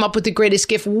 I've come up with the greatest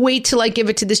gift. Wait till I give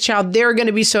it to this child. They're going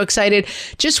to be so excited.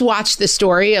 Just watch the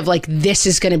story of like, this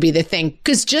is going to be the thing.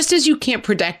 Because just as you can't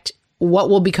predict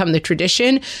what will become the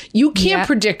tradition, you can't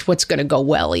predict what's going to go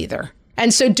well either.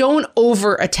 And so don't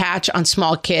over attach on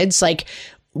small kids. Like,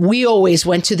 we always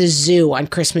went to the zoo on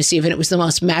Christmas Eve and it was the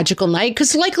most magical night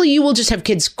because likely you will just have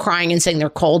kids crying and saying they're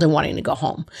cold and wanting to go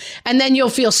home. And then you'll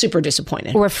feel super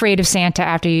disappointed. Or afraid of Santa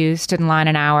after you stood in line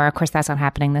an hour. Of course, that's not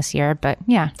happening this year, but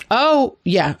yeah. Oh,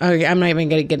 yeah. Okay, I'm not even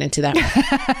going to get into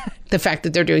that. The fact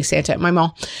that they're doing Santa at my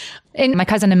mall. And my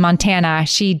cousin in Montana,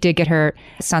 she did get her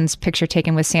son's picture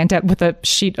taken with Santa with a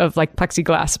sheet of like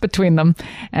plexiglass between them.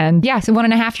 And yeah, so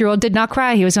 1.5-year-old did not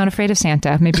cry. He was not afraid of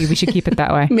Santa. Maybe we should keep it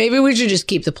that way. Maybe we should just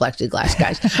keep the plexiglass,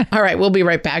 guys. All right, we'll be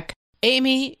right back.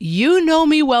 Amy, you know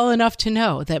me well enough to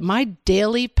know that my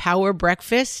daily power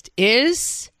breakfast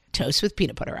is toast with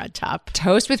peanut butter on top.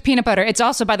 Toast with peanut butter. It's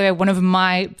also, by the way, one of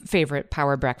my favorite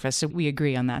power breakfasts. So we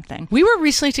agree on that thing. We were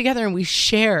recently together and we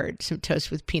shared some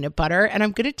toast with peanut butter. And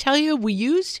I'm going to tell you, we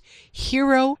used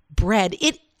Hero bread.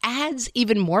 It adds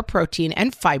even more protein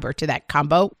and fiber to that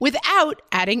combo without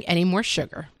adding any more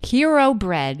sugar. Hero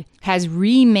bread has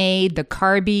remade the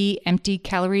carby, empty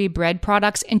calorie bread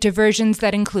products into versions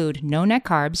that include no net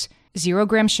carbs, 0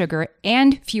 gram sugar,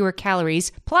 and fewer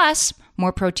calories, plus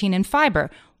more protein and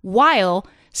fiber, while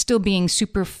still being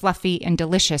super fluffy and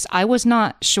delicious. I was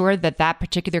not sure that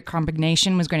particular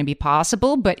combination was going to be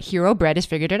possible, but Hero Bread has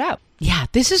figured it out. Yeah,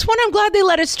 this is one I'm glad they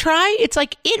let us try. It's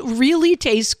like, it really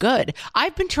tastes good.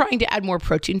 I've been trying to add more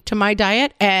protein to my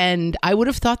diet, and I would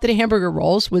have thought that a hamburger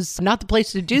rolls was not the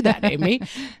place to do that, Amy.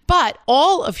 But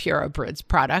all of Hero Bread's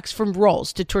products, from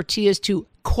rolls to tortillas to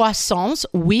croissants,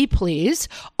 we please,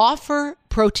 offer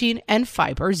protein and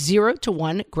fiber, 0 to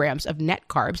 1 grams of net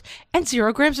carbs, and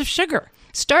 0 grams of sugar.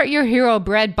 Start your Hero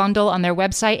Bread bundle on their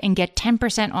website and get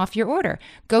 10% off your order.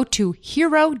 Go to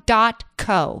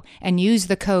hero.co and use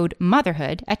the code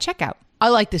motherhood at checkout. I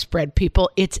like this bread,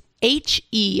 people. It's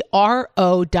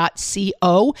HERO.co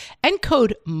and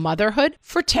code motherhood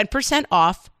for 10%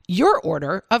 off your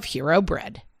order of Hero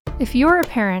Bread. If you're a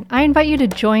parent, I invite you to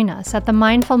join us at the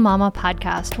Mindful Mama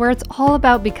podcast, where it's all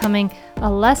about becoming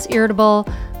a less irritable,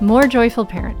 more joyful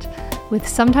parent. With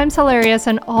sometimes hilarious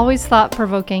and always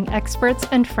thought-provoking experts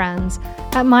and friends,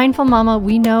 at Mindful Mama,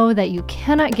 we know that you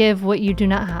cannot give what you do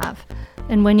not have.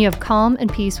 And when you have calm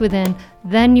and peace within,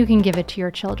 then you can give it to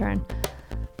your children.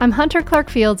 I'm Hunter Clark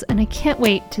Fields, and I can't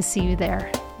wait to see you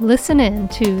there. Listen in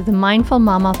to the Mindful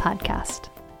Mama podcast.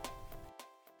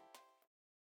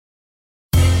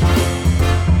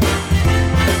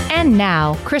 And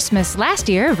now, Christmas last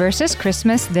year versus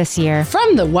Christmas this year.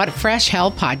 From the What Fresh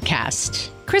Hell podcast.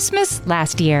 Christmas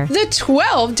last year. The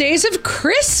 12 days of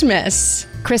Christmas.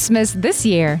 Christmas this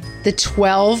year. The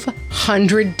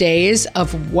 1,200 days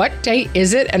of what day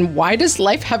is it and why does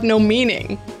life have no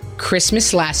meaning?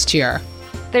 Christmas last year.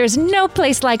 There's no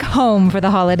place like home for the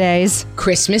holidays.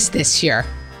 Christmas this year.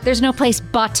 There's no place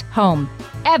but home.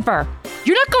 Ever.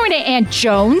 You're not going to Aunt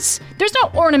Joan's. There's no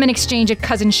ornament exchange at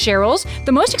Cousin Cheryl's.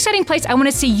 The most exciting place I want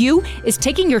to see you is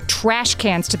taking your trash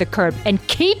cans to the curb, and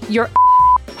keep your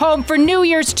home for New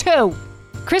Year's too.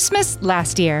 Christmas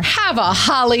last year. Have a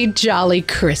holly jolly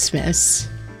Christmas.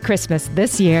 Christmas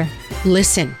this year.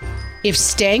 Listen, if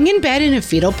staying in bed in a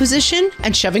fetal position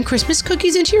and shoving Christmas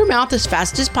cookies into your mouth as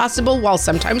fast as possible while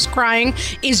sometimes crying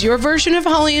is your version of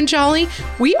holly and jolly,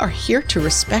 we are here to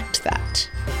respect that.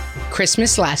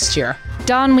 Christmas last year.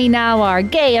 Don we now our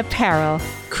gay apparel.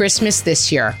 Christmas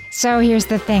this year. So here's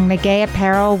the thing, the gay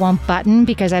apparel won't button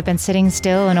because I've been sitting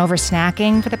still and over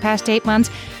snacking for the past 8 months.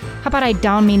 How about I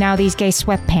don me now these gay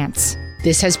sweatpants?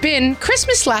 This has been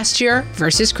Christmas last year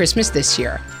versus Christmas this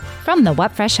year. From the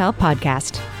What Fresh Hell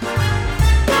podcast.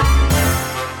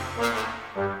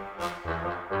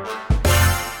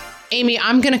 Amy,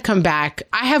 I'm going to come back.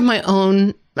 I have my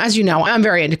own, as you know, I'm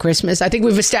very into Christmas. I think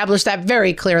we've established that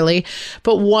very clearly.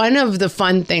 But one of the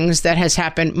fun things that has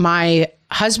happened, my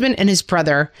husband and his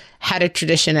brother had a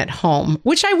tradition at home,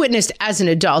 which I witnessed as an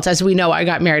adult. As we know, I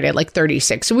got married at like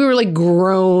 36. So we were like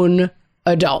grown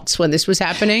adults when this was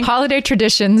happening. Holiday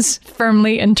traditions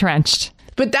firmly entrenched.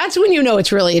 But that's when you know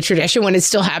it's really a tradition, when it's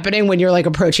still happening, when you're like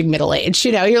approaching middle age.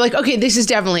 You know, you're like, okay, this is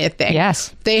definitely a thing.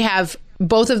 Yes. They have,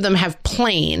 both of them have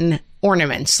plane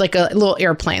ornaments, like a little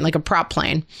airplane, like a prop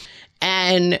plane.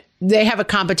 And they have a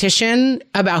competition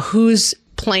about whose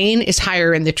plane is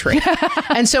higher in the tree.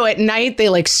 And so at night, they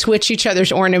like switch each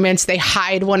other's ornaments. They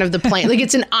hide one of the planes. Like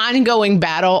it's an ongoing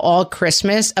battle all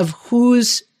Christmas of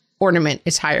whose ornament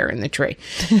is higher in the tree.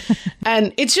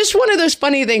 And it's just one of those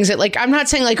funny things that, like, I'm not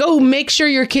saying like, oh, make sure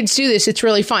your kids do this. It's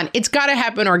really fun. It's got to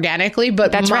happen organically.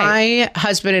 But that's my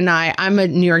husband and I'm a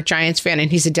New York Giants fan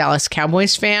and he's a Dallas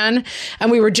Cowboys fan.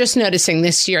 And we were just noticing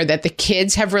this year that the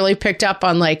kids have really picked up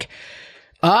on like,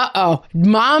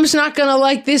 mom's not going to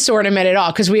like this ornament at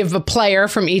all, because we have a player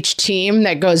from each team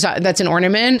that goes, that's an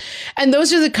ornament. And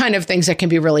those are the kind of things that can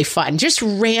be really fun. Just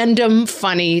random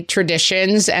funny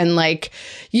traditions and like,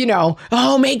 you know,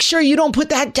 oh, make sure you don't put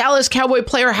that Dallas Cowboy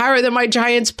player higher than my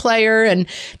Giants player, and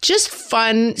just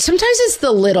fun. Sometimes it's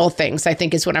the little things, I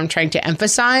think, is what I'm trying to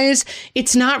emphasize.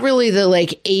 It's not really the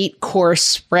like 8-course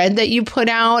spread that you put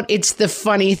out. It's the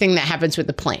funny thing that happens with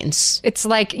the planes. It's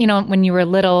like, you know, when you were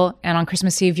little and on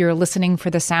Christmas Eve, you're listening for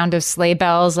the sound of sleigh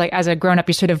bells. Like as a grown up,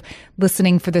 you're sort of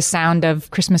listening for the sound of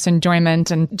Christmas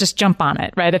enjoyment and just jump on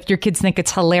it, right? If your kids think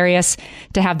it's hilarious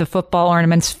to have the football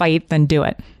ornaments fight, then do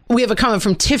it. We have a comment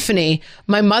from Tiffany.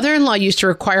 My mother-in-law used to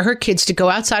require her kids to go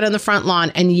outside on the front lawn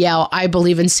and yell, "I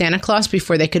believe in Santa Claus,"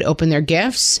 before they could open their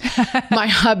gifts. My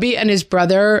hubby and his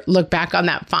brother look back on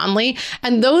that fondly.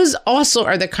 And those also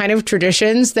are the kind of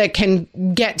traditions that can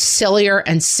get sillier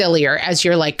and sillier as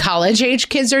your like college age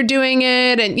kids are doing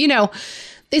it. And, you know,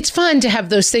 it's fun to have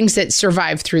those things that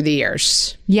survive through the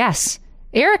years. Yes.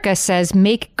 Erica says,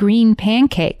 make green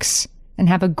pancakes and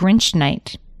have a Grinch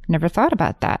night. Never thought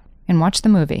about that. And watch the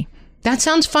movie. That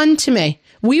sounds fun to me.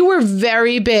 We were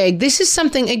very big. This is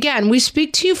something, again, we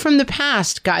speak to you from the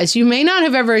past, guys. You may not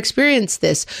have ever experienced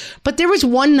this, but there was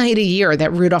one night a year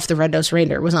that Rudolph the Red-Nosed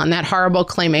Reindeer was on, that horrible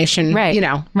claymation, right, you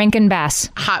know, Rankin Bass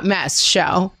hot mess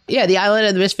show. Yeah, the Island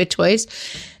of the Misfit Toys.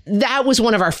 That was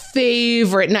one of our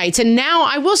favorite nights. And now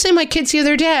I will say, my kids the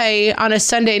other day on a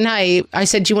Sunday night, I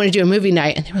said, do you want to do a movie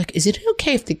night? And they were like, is it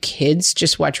okay if the kids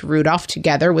just watch Rudolph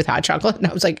together with hot chocolate? And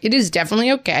I was like, it is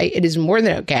definitely okay. It is more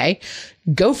than okay.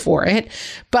 Go for it.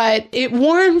 But it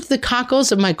warmed the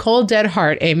cockles of my cold, dead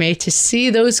heart, Amy, to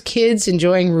see those kids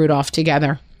enjoying Rudolph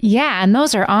together. Yeah. And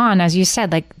those are on, as you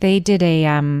said, like they did a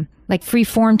like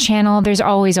Freeform channel. There's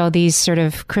always all these sort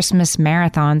of Christmas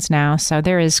marathons now. So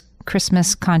there is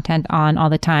Christmas content on all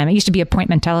the time. It used to be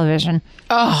appointment television.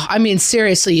 Oh, I mean,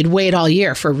 seriously, you'd wait all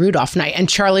year for Rudolph Night and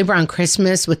Charlie Brown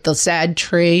Christmas with the sad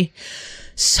tree.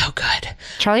 So good.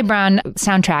 Charlie Brown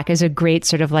soundtrack is a great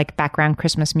sort of like background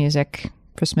Christmas music,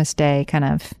 Christmas Day kind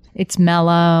of. It's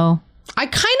mellow. I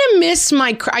kind of miss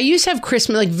I used to have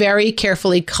Christmas, like very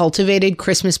carefully cultivated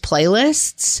Christmas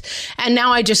playlists. And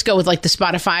now I just go with like the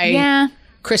Spotify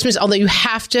Christmas, although you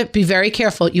have to be very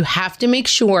careful. You have to make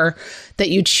sure that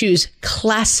you choose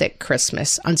classic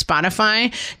Christmas on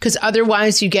Spotify, because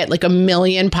otherwise you get like a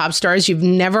million pop stars you've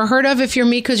never heard of, if you're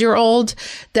me, because you're old,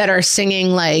 that are singing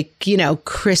like, you know,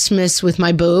 Christmas with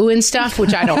my boo and stuff,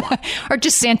 which I don't want. Or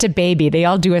just Santa Baby. They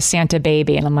all do a Santa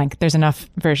Baby. And I'm like, there's enough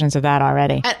versions of that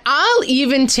already. And I'll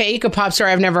even take a pop star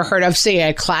I've never heard of, say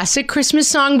a classic Christmas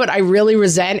song, but I really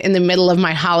resent in the middle of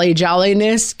my holly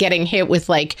jolliness getting hit with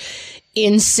like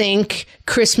NSYNC,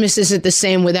 Christmas Isn't the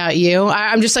Same Without You.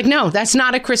 I'm just like, no, that's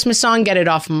not a Christmas song. Get it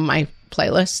off of my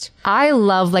playlist. I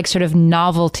love like sort of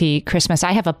novelty Christmas.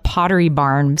 I have a Pottery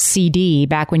Barn CD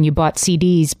back when you bought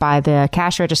CDs by the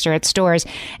cash register at stores.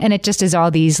 And it just is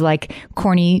all these like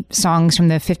corny songs from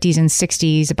the 50s and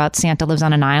 60s about Santa lives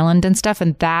on an island and stuff.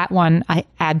 And that one I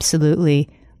absolutely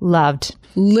loved.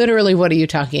 Literally, what are you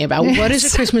talking about? What is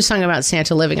a Christmas song about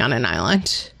Santa living on an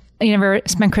island? You never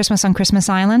spent Christmas on Christmas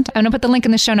Island? I'm going to put the link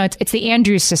in the show notes. It's the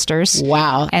Andrews Sisters.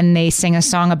 Wow. And they sing a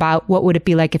song about what would it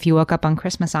be like if you woke up on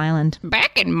Christmas Island.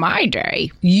 Back in my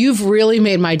day. You've really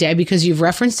made my day, because you've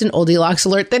referenced an Oldie Locks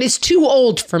alert that is too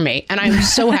old for me. And I'm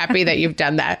so happy that you've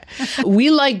done that. We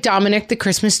like Dominic the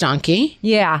Christmas Donkey.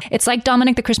 Yeah. It's like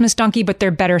Dominic the Christmas Donkey, but they're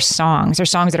better songs. They're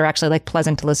songs that are actually like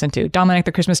pleasant to listen to. Dominic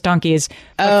the Christmas Donkey is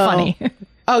funny.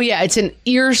 Oh, yeah. It's an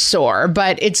ear sore,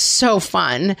 but it's so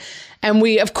fun. And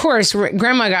we, of course,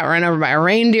 Grandma Got Run Over by a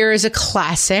Reindeer is a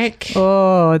classic.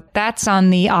 Oh, that's on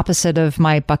the opposite of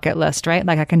my bucket list, right?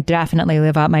 Like I can definitely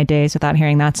live out my days without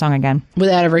hearing that song again.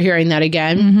 Without ever hearing that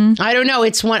again. Mm-hmm. I don't know.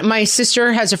 It's one. My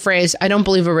sister has a phrase, I don't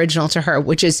believe original to her,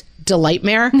 which is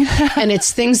delightmare. And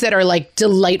it's things that are like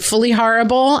delightfully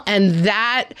horrible. And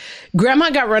that Grandma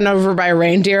Got Run Over by a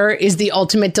Reindeer is the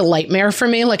ultimate delightmare for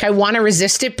me. Like I want to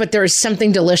resist it, but there is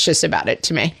something delicious about it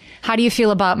to me. How do you feel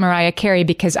about Mariah Carey?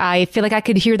 Because I feel like I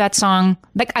could hear that song.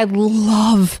 Like I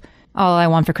love All I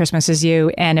Want for Christmas Is You.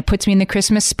 And it puts me in the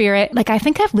Christmas spirit. Like I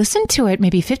think I've listened to it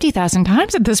maybe 50,000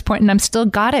 times at this point, and I'm still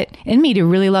got it in me to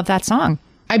really love that song.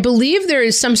 I believe there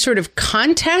is some sort of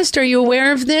contest. Are you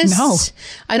aware of this? No.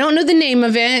 I don't know the name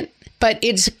of it, but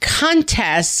it's a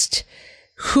contest.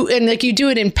 And like you do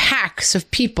it in packs of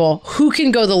people who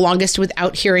can go the longest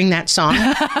without hearing that song.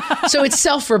 So it's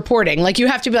self-reporting. Like you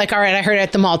have to be like, all right, I heard it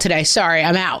at the mall today. Sorry,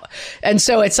 I'm out. And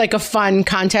so it's like a fun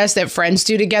contest that friends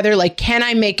do together. Like, can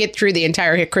I make it through the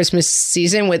entire Christmas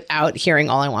season without hearing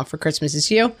All I Want for Christmas Is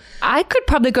You? I could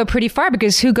probably go pretty far,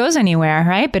 because who goes anywhere,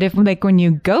 right? But if like when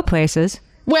you go places...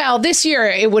 Well, this year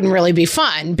it wouldn't really be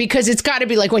fun, because it's got to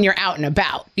be like when you're out and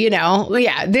about, you know?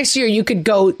 Yeah, this year you could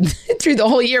go through the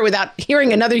whole year without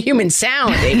hearing another human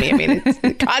sound, Amy. I mean,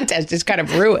 the contest is kind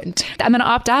of ruined. I'm going to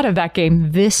opt out of that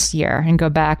game this year and go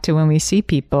back to when we see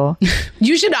people.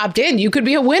 You should opt in. You could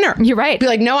be a winner. You're right. Be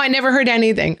like, no, I never heard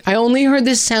anything. I only heard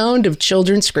the sound of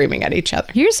children screaming at each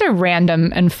other. Here's a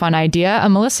random and fun idea.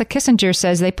 Melissa Kissinger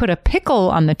says they put a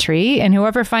pickle on the tree, and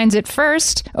whoever finds it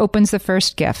first opens the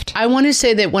first gift. I want to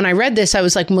say that when I read this, I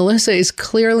was like, Melissa is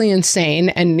clearly insane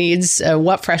and needs a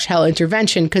What Fresh Hell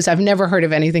intervention, because I've never heard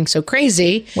of anything so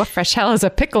crazy. What fresh hell is a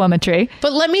pickle on the tree?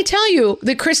 But let me tell you,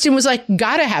 that Kristen was like,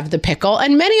 gotta have the pickle.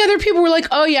 And many other people were like,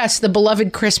 oh, yes, the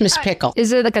beloved Christmas pickle.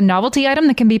 Is it like a novelty item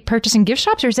that can be purchased in gift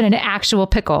shops, or is it an actual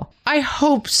pickle? I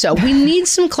hope so. We need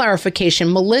some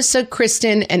clarification. Melissa,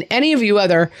 Kristen, and any of you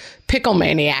other pickle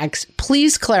maniacs,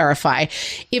 please clarify.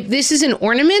 If this is an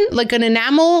ornament, like an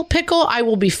enamel pickle, I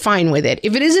will be fine with it.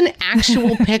 If it is an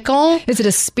actual pickle... Is it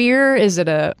a spear? Is it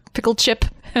a pickle chip?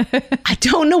 I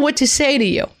don't know what to say to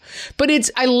you. But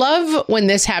I love when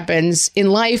this happens in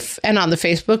life and on the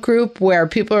Facebook group, where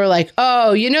people are like,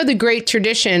 oh, you know, the great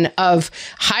tradition of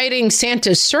hiding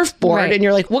Santa's surfboard. Right. And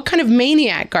you're like, what kind of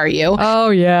maniac are you? Oh,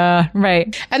 yeah.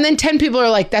 Right. And then 10 people are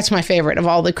like, that's my favorite of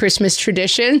all the Christmas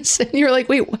traditions. And you're like,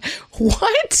 wait,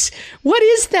 what? What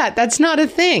is that? That's not a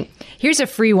thing. Here's a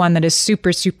free one that is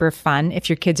super, super fun if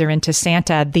your kids are into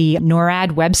Santa. The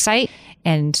NORAD website.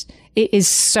 And it is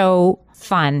so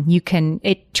fun.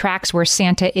 It tracks where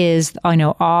Santa is,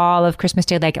 all of Christmas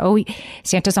Day. Like, oh,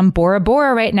 Santa's on Bora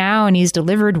Bora right now, and he's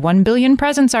delivered 1 billion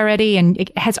presents already. And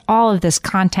it has all of this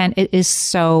content. It is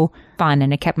so fun.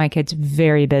 And it kept my kids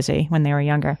very busy when they were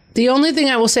younger. The only thing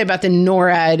I will say about the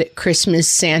NORAD Christmas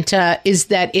Santa is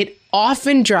that it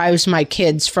often drives my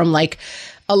kids from like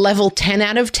a level 10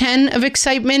 out of 10 of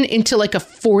excitement into like a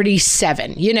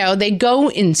 47. You know, they go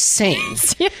insane.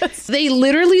 Yes. They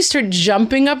literally start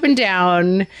jumping up and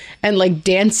down and like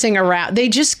dancing around. They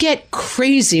just get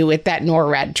crazy with that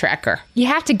NORAD tracker. You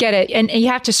have to get it, and you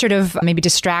have to sort of maybe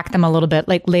distract them a little bit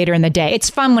like later in the day. It's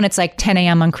fun when it's like 10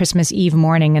 a.m. on Christmas Eve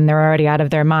morning and they're already out of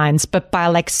their minds. But by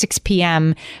like 6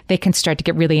 p.m., they can start to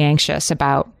get really anxious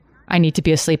about, I need to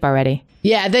be asleep already.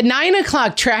 Yeah, the 9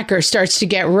 o'clock tracker starts to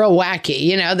get real wacky.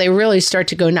 You know, they really start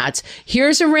to go nuts.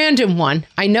 Here's a random one.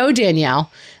 I know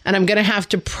Danielle, and I'm going to have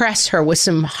to press her with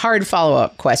some hard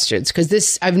follow-up questions because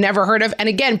this I've never heard of. And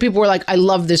again, people were like, I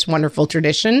love this wonderful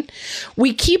tradition.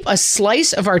 We keep a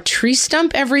slice of our tree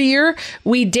stump every year.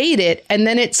 We date it, and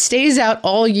then it stays out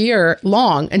all year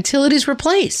long until it is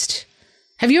replaced.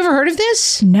 Have you ever heard of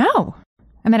this? No.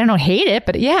 I mean, I don't hate it,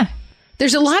 but yeah.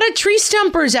 There's a lot of tree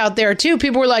stumpers out there, too.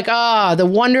 People were like, the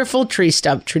wonderful tree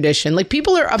stump tradition. Like,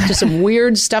 people are up to some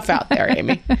weird stuff out there,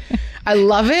 Amy. I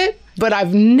love it, but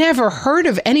I've never heard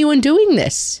of anyone doing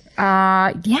this.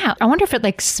 Yeah. I wonder if it,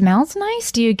 like, smells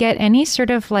nice. Do you get any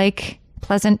sort of, like,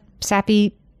 pleasant,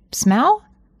 sappy smell?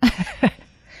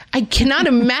 I cannot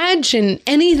imagine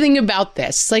anything about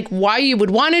this. Like, why you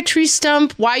would want a tree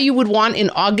stump, why you would want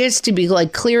in August to be,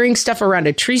 like, clearing stuff around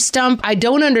a tree stump. I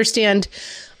don't understand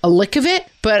a lick of it,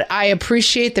 but I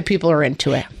appreciate that people are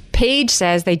into it. Paige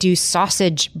says they do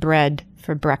sausage bread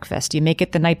for breakfast. You make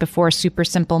it the night before, super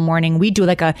simple morning. We do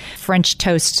like a French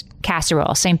toast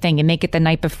casserole. Same thing. You make it the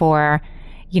night before,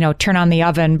 you know, turn on the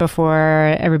oven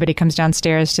before everybody comes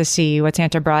downstairs to see what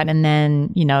Santa brought. And then,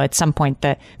 you know, at some point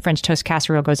the French toast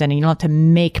casserole goes in and you don't have to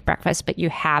make breakfast, but you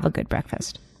have a good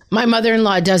breakfast. My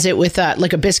mother-in-law does it with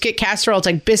like a biscuit casserole. It's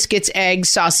like biscuits, eggs,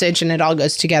 sausage, and it all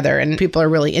goes together. And people are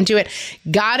really into it.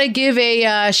 Gotta give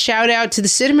a shout out to the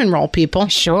cinnamon roll people.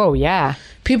 Sure, yeah.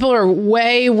 People are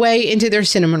way, way into their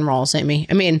cinnamon rolls, Amy.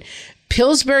 I mean,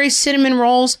 Pillsbury cinnamon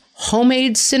rolls,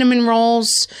 homemade cinnamon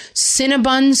rolls,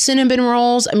 Cinnabon cinnamon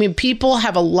rolls. I mean, people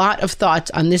have a lot of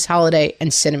thoughts on this holiday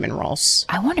and cinnamon rolls.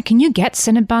 I wonder, can you get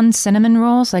Cinnabon cinnamon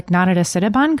rolls, like not at a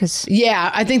Cinnabon? Because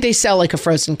yeah, I think they sell like a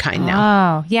frozen kind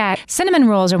now. Oh, yeah. Cinnamon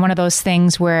rolls are one of those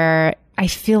things where I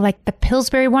feel like the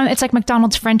Pillsbury one, it's like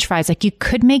McDonald's French fries. Like you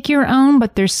could make your own,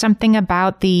 but there's something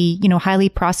about the, you know, highly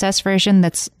processed version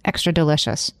that's extra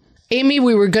delicious. Amy,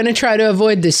 we were going to try to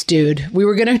avoid this dude. We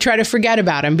were going to try to forget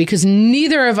about him because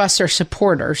neither of us are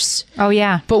supporters. Oh,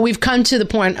 yeah. But we've come to the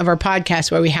point of our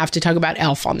podcast where we have to talk about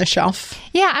Elf on the Shelf.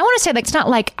 Yeah, I want to say, like, it's not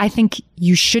like I think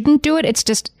you shouldn't do it. It's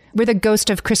just we're the ghost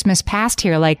of Christmas past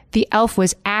here. Like, the Elf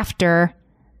was after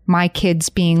my kids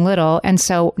being little, and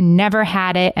so never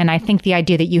had it. And I think the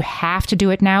idea that you have to do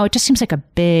it now, it just seems like a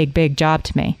big, big job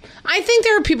to me. I think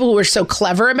there are people who are so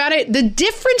clever about it. The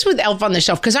difference with Elf on the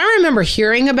Shelf, because I remember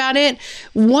hearing about it,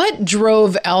 what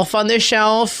drove Elf on the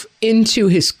Shelf into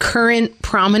his current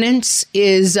prominence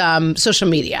is social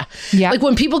media. Yeah. Like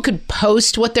when people could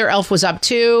post what their elf was up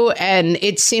to and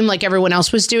it seemed like everyone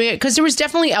else was doing it, because there was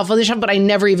definitely Elf on the Shelf, but I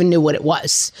never even knew what it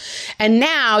was. And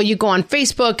now you go on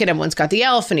Facebook and everyone's got the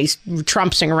elf and he's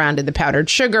trompsing around in the powdered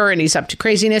sugar and he's up to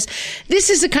craziness. This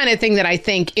is the kind of thing that I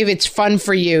think if it's fun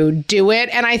for you, do it.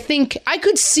 And I think I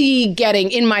could see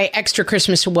getting in my extra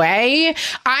Christmas way.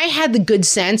 I had the good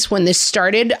sense when this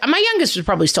started. My youngest was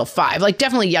probably still 5, like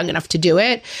definitely young enough to do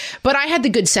it. But I had the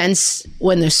good sense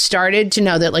when this started to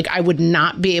know that like I would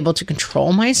not be able to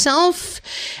control myself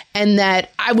and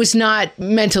that I was not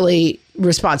mentally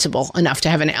responsible enough to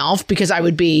have an elf, because I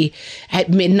would be at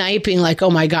midnight being like, oh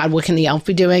my God, what can the elf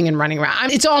be doing, and running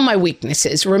around. It's all my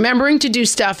weaknesses, remembering to do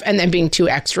stuff and then being too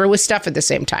extra with stuff at the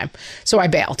same time. So I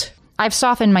bailed. I've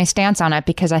softened my stance on it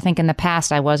because I think in the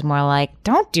past I was more like,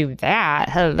 don't do that.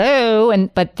 Hello.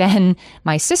 But then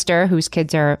my sister, whose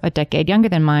kids are a decade younger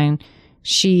than mine,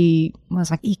 she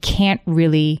was like, you can't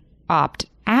really opt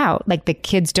out. Like the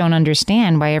kids don't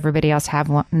understand why everybody else have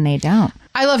one and they don't.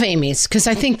 I love Amy's because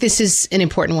I think this is an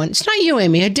important one. It's not you,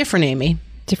 Amy, a different Amy.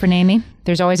 Different Amy?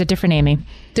 There's always a different Amy.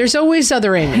 There's always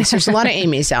other Amy's. There's a lot of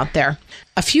Amy's out there.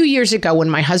 A few years ago, when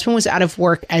my husband was out of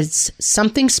work, as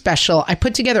something special, I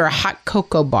put together a hot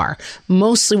cocoa bar,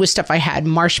 mostly with stuff I had: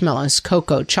 marshmallows,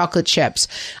 cocoa, chocolate chips.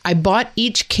 I bought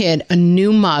each kid a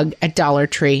new mug at Dollar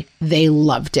Tree. They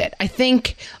loved it. I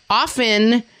think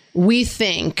often we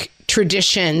think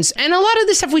traditions and a lot of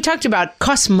the stuff we talked about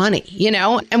costs money, you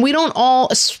know, and we don't all,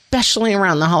 especially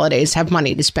around the holidays, have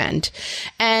money to spend.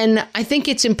 And I think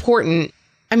it's important.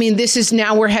 I mean, this is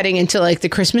now we're heading into like the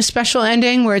Christmas special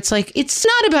ending where it's like, it's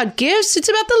not about gifts. It's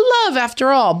about the love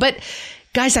after all. But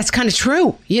guys, that's kind of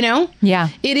true, you know? Yeah.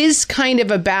 It is kind of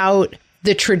about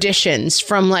the traditions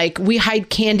from like, we hide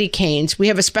candy canes. We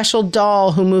have a special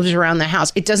doll who moves around the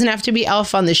house. It doesn't have to be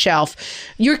Elf on the Shelf.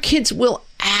 Your kids will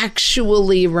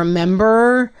actually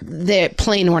remember the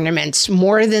plain ornaments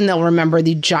more than they'll remember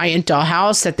the giant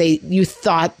dollhouse that you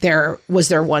thought there was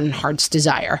their one heart's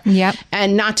desire. Yep.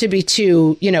 And not to be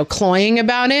too, cloying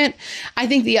about it. I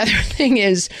think the other thing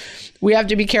is, we have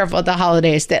to be careful at the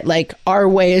holidays that like our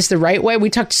way is the right way. We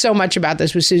talked so much about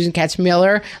this with Susan Katz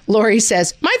Miller. Lori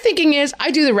says, my thinking is I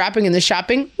do the wrapping and the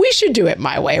shopping. We should do it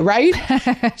my way, right?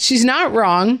 She's not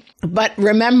wrong. But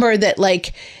remember that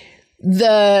like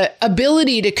the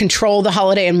ability to control the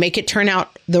holiday and make it turn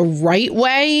out the right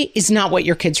way is not what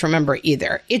your kids remember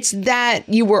either. It's that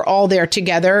you were all there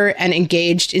together and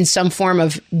engaged in some form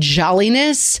of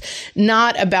jolliness,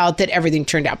 not about that everything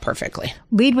turned out perfectly.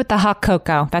 Lead with the hot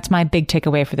cocoa. That's my big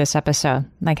takeaway for this episode.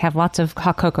 Like, have lots of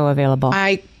hot cocoa available.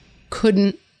 I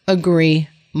couldn't agree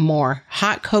more.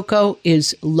 Hot cocoa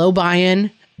is low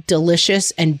buy-in, delicious,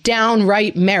 and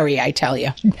downright merry, I tell you.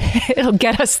 It'll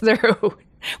get us through.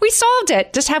 We solved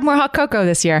it. Just have more hot cocoa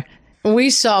this year. We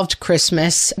solved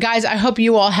Christmas. Guys, I hope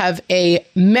you all have a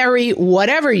merry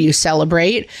whatever you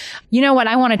celebrate. You know what?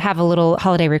 I want to have a little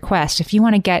holiday request. If you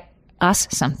want to get us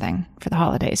something for the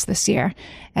holidays this year,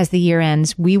 as the year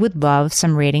ends, we would love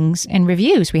some ratings and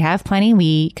reviews. We have plenty.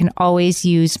 We can always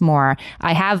use more.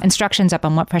 I have instructions up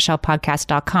on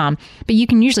whatfreshhellpodcast.com, but you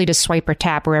can usually just swipe or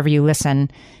tap wherever you listen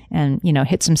and,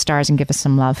 hit some stars and give us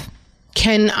some love.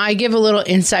 Can I give a little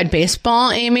inside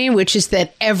baseball, Amy, which is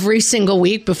that every single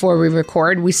week before we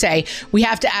record, we say we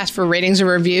have to ask for ratings or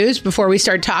reviews before we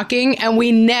start talking, and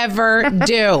we never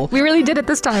do. We really did it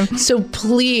this time. So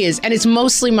please, and it's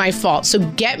mostly my fault, so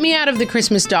get me out of the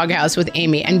Christmas doghouse with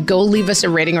Amy and go leave us a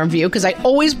rating or review, because I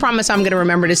always promise I'm going to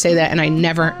remember to say that, and I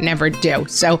never do.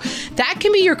 So that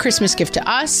can be your Christmas gift to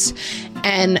us,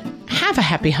 and have a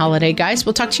happy holiday, guys.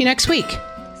 We'll talk to you next week.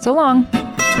 So long.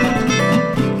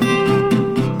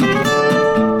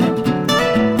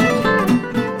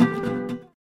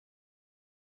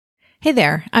 Hey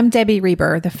there, I'm Debbie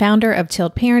Reber, the founder of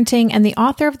Tilt Parenting and the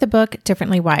author of the book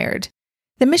Differently Wired.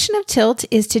 The mission of Tilt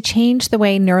is to change the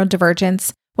way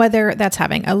neurodivergence, whether that's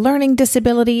having a learning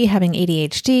disability, having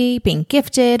ADHD, being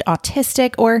gifted,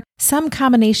 autistic, or some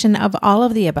combination of all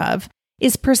of the above,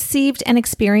 is perceived and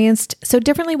experienced so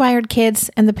differently wired kids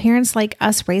and the parents like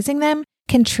us raising them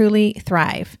can truly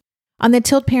thrive. On the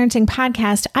Tilt Parenting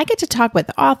podcast, I get to talk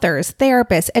with authors,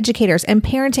 therapists, educators, and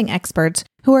parenting experts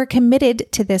who are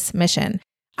committed to this mission.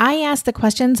 I ask the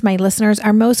questions my listeners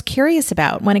are most curious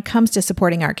about when it comes to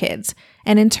supporting our kids.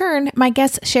 And in turn, my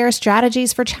guests share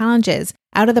strategies for challenges,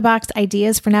 out-of-the-box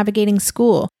ideas for navigating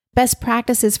school, best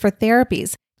practices for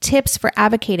therapies, tips for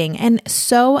advocating, and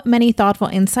so many thoughtful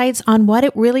insights on what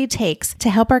it really takes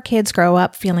to help our kids grow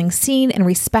up feeling seen and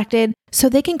respected so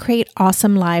they can create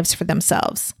awesome lives for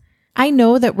themselves. I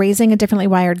know that raising a differently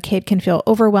wired kid can feel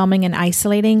overwhelming and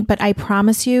isolating, but I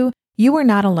promise you, you are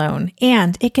not alone,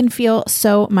 and it can feel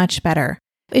so much better.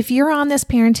 If you're on this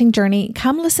parenting journey,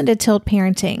 come listen to Tilt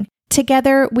Parenting.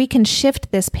 Together, we can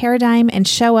shift this paradigm and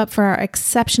show up for our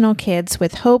exceptional kids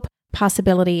with hope,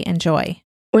 possibility, and joy.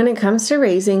 When it comes to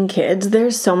raising kids,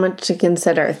 there's so much to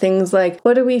consider. Things like,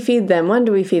 what do we feed them? When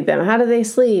do we feed them? How do they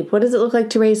sleep? What does it look like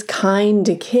to raise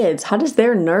kind kids? How does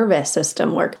their nervous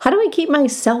system work? How do I keep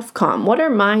myself calm? What are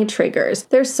my triggers?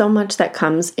 There's so much that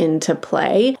comes into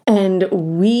play, and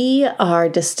we are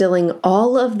distilling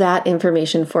all of that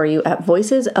information for you at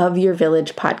Voices of Your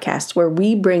Village podcast, where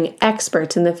we bring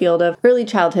experts in the field of early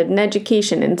childhood and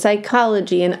education and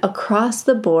psychology and across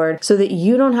the board so that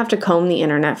you don't have to comb the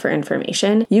internet for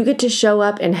information. You get to show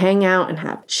up and hang out and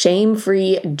have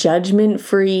shame-free,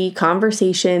 judgment-free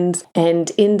conversations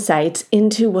and insights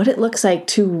into what it looks like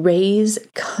to raise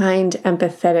kind,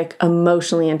 empathetic,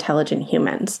 emotionally intelligent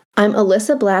humans. I'm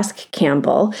Alyssa Blask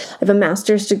Campbell. I have a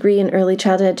master's degree in early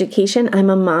childhood education. I'm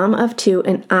a mom of 2,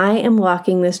 and I am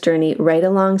walking this journey right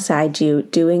alongside you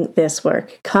doing this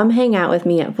work. Come hang out with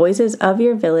me at Voices of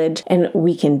Your Village, and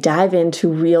we can dive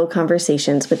into real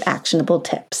conversations with actionable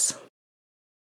tips.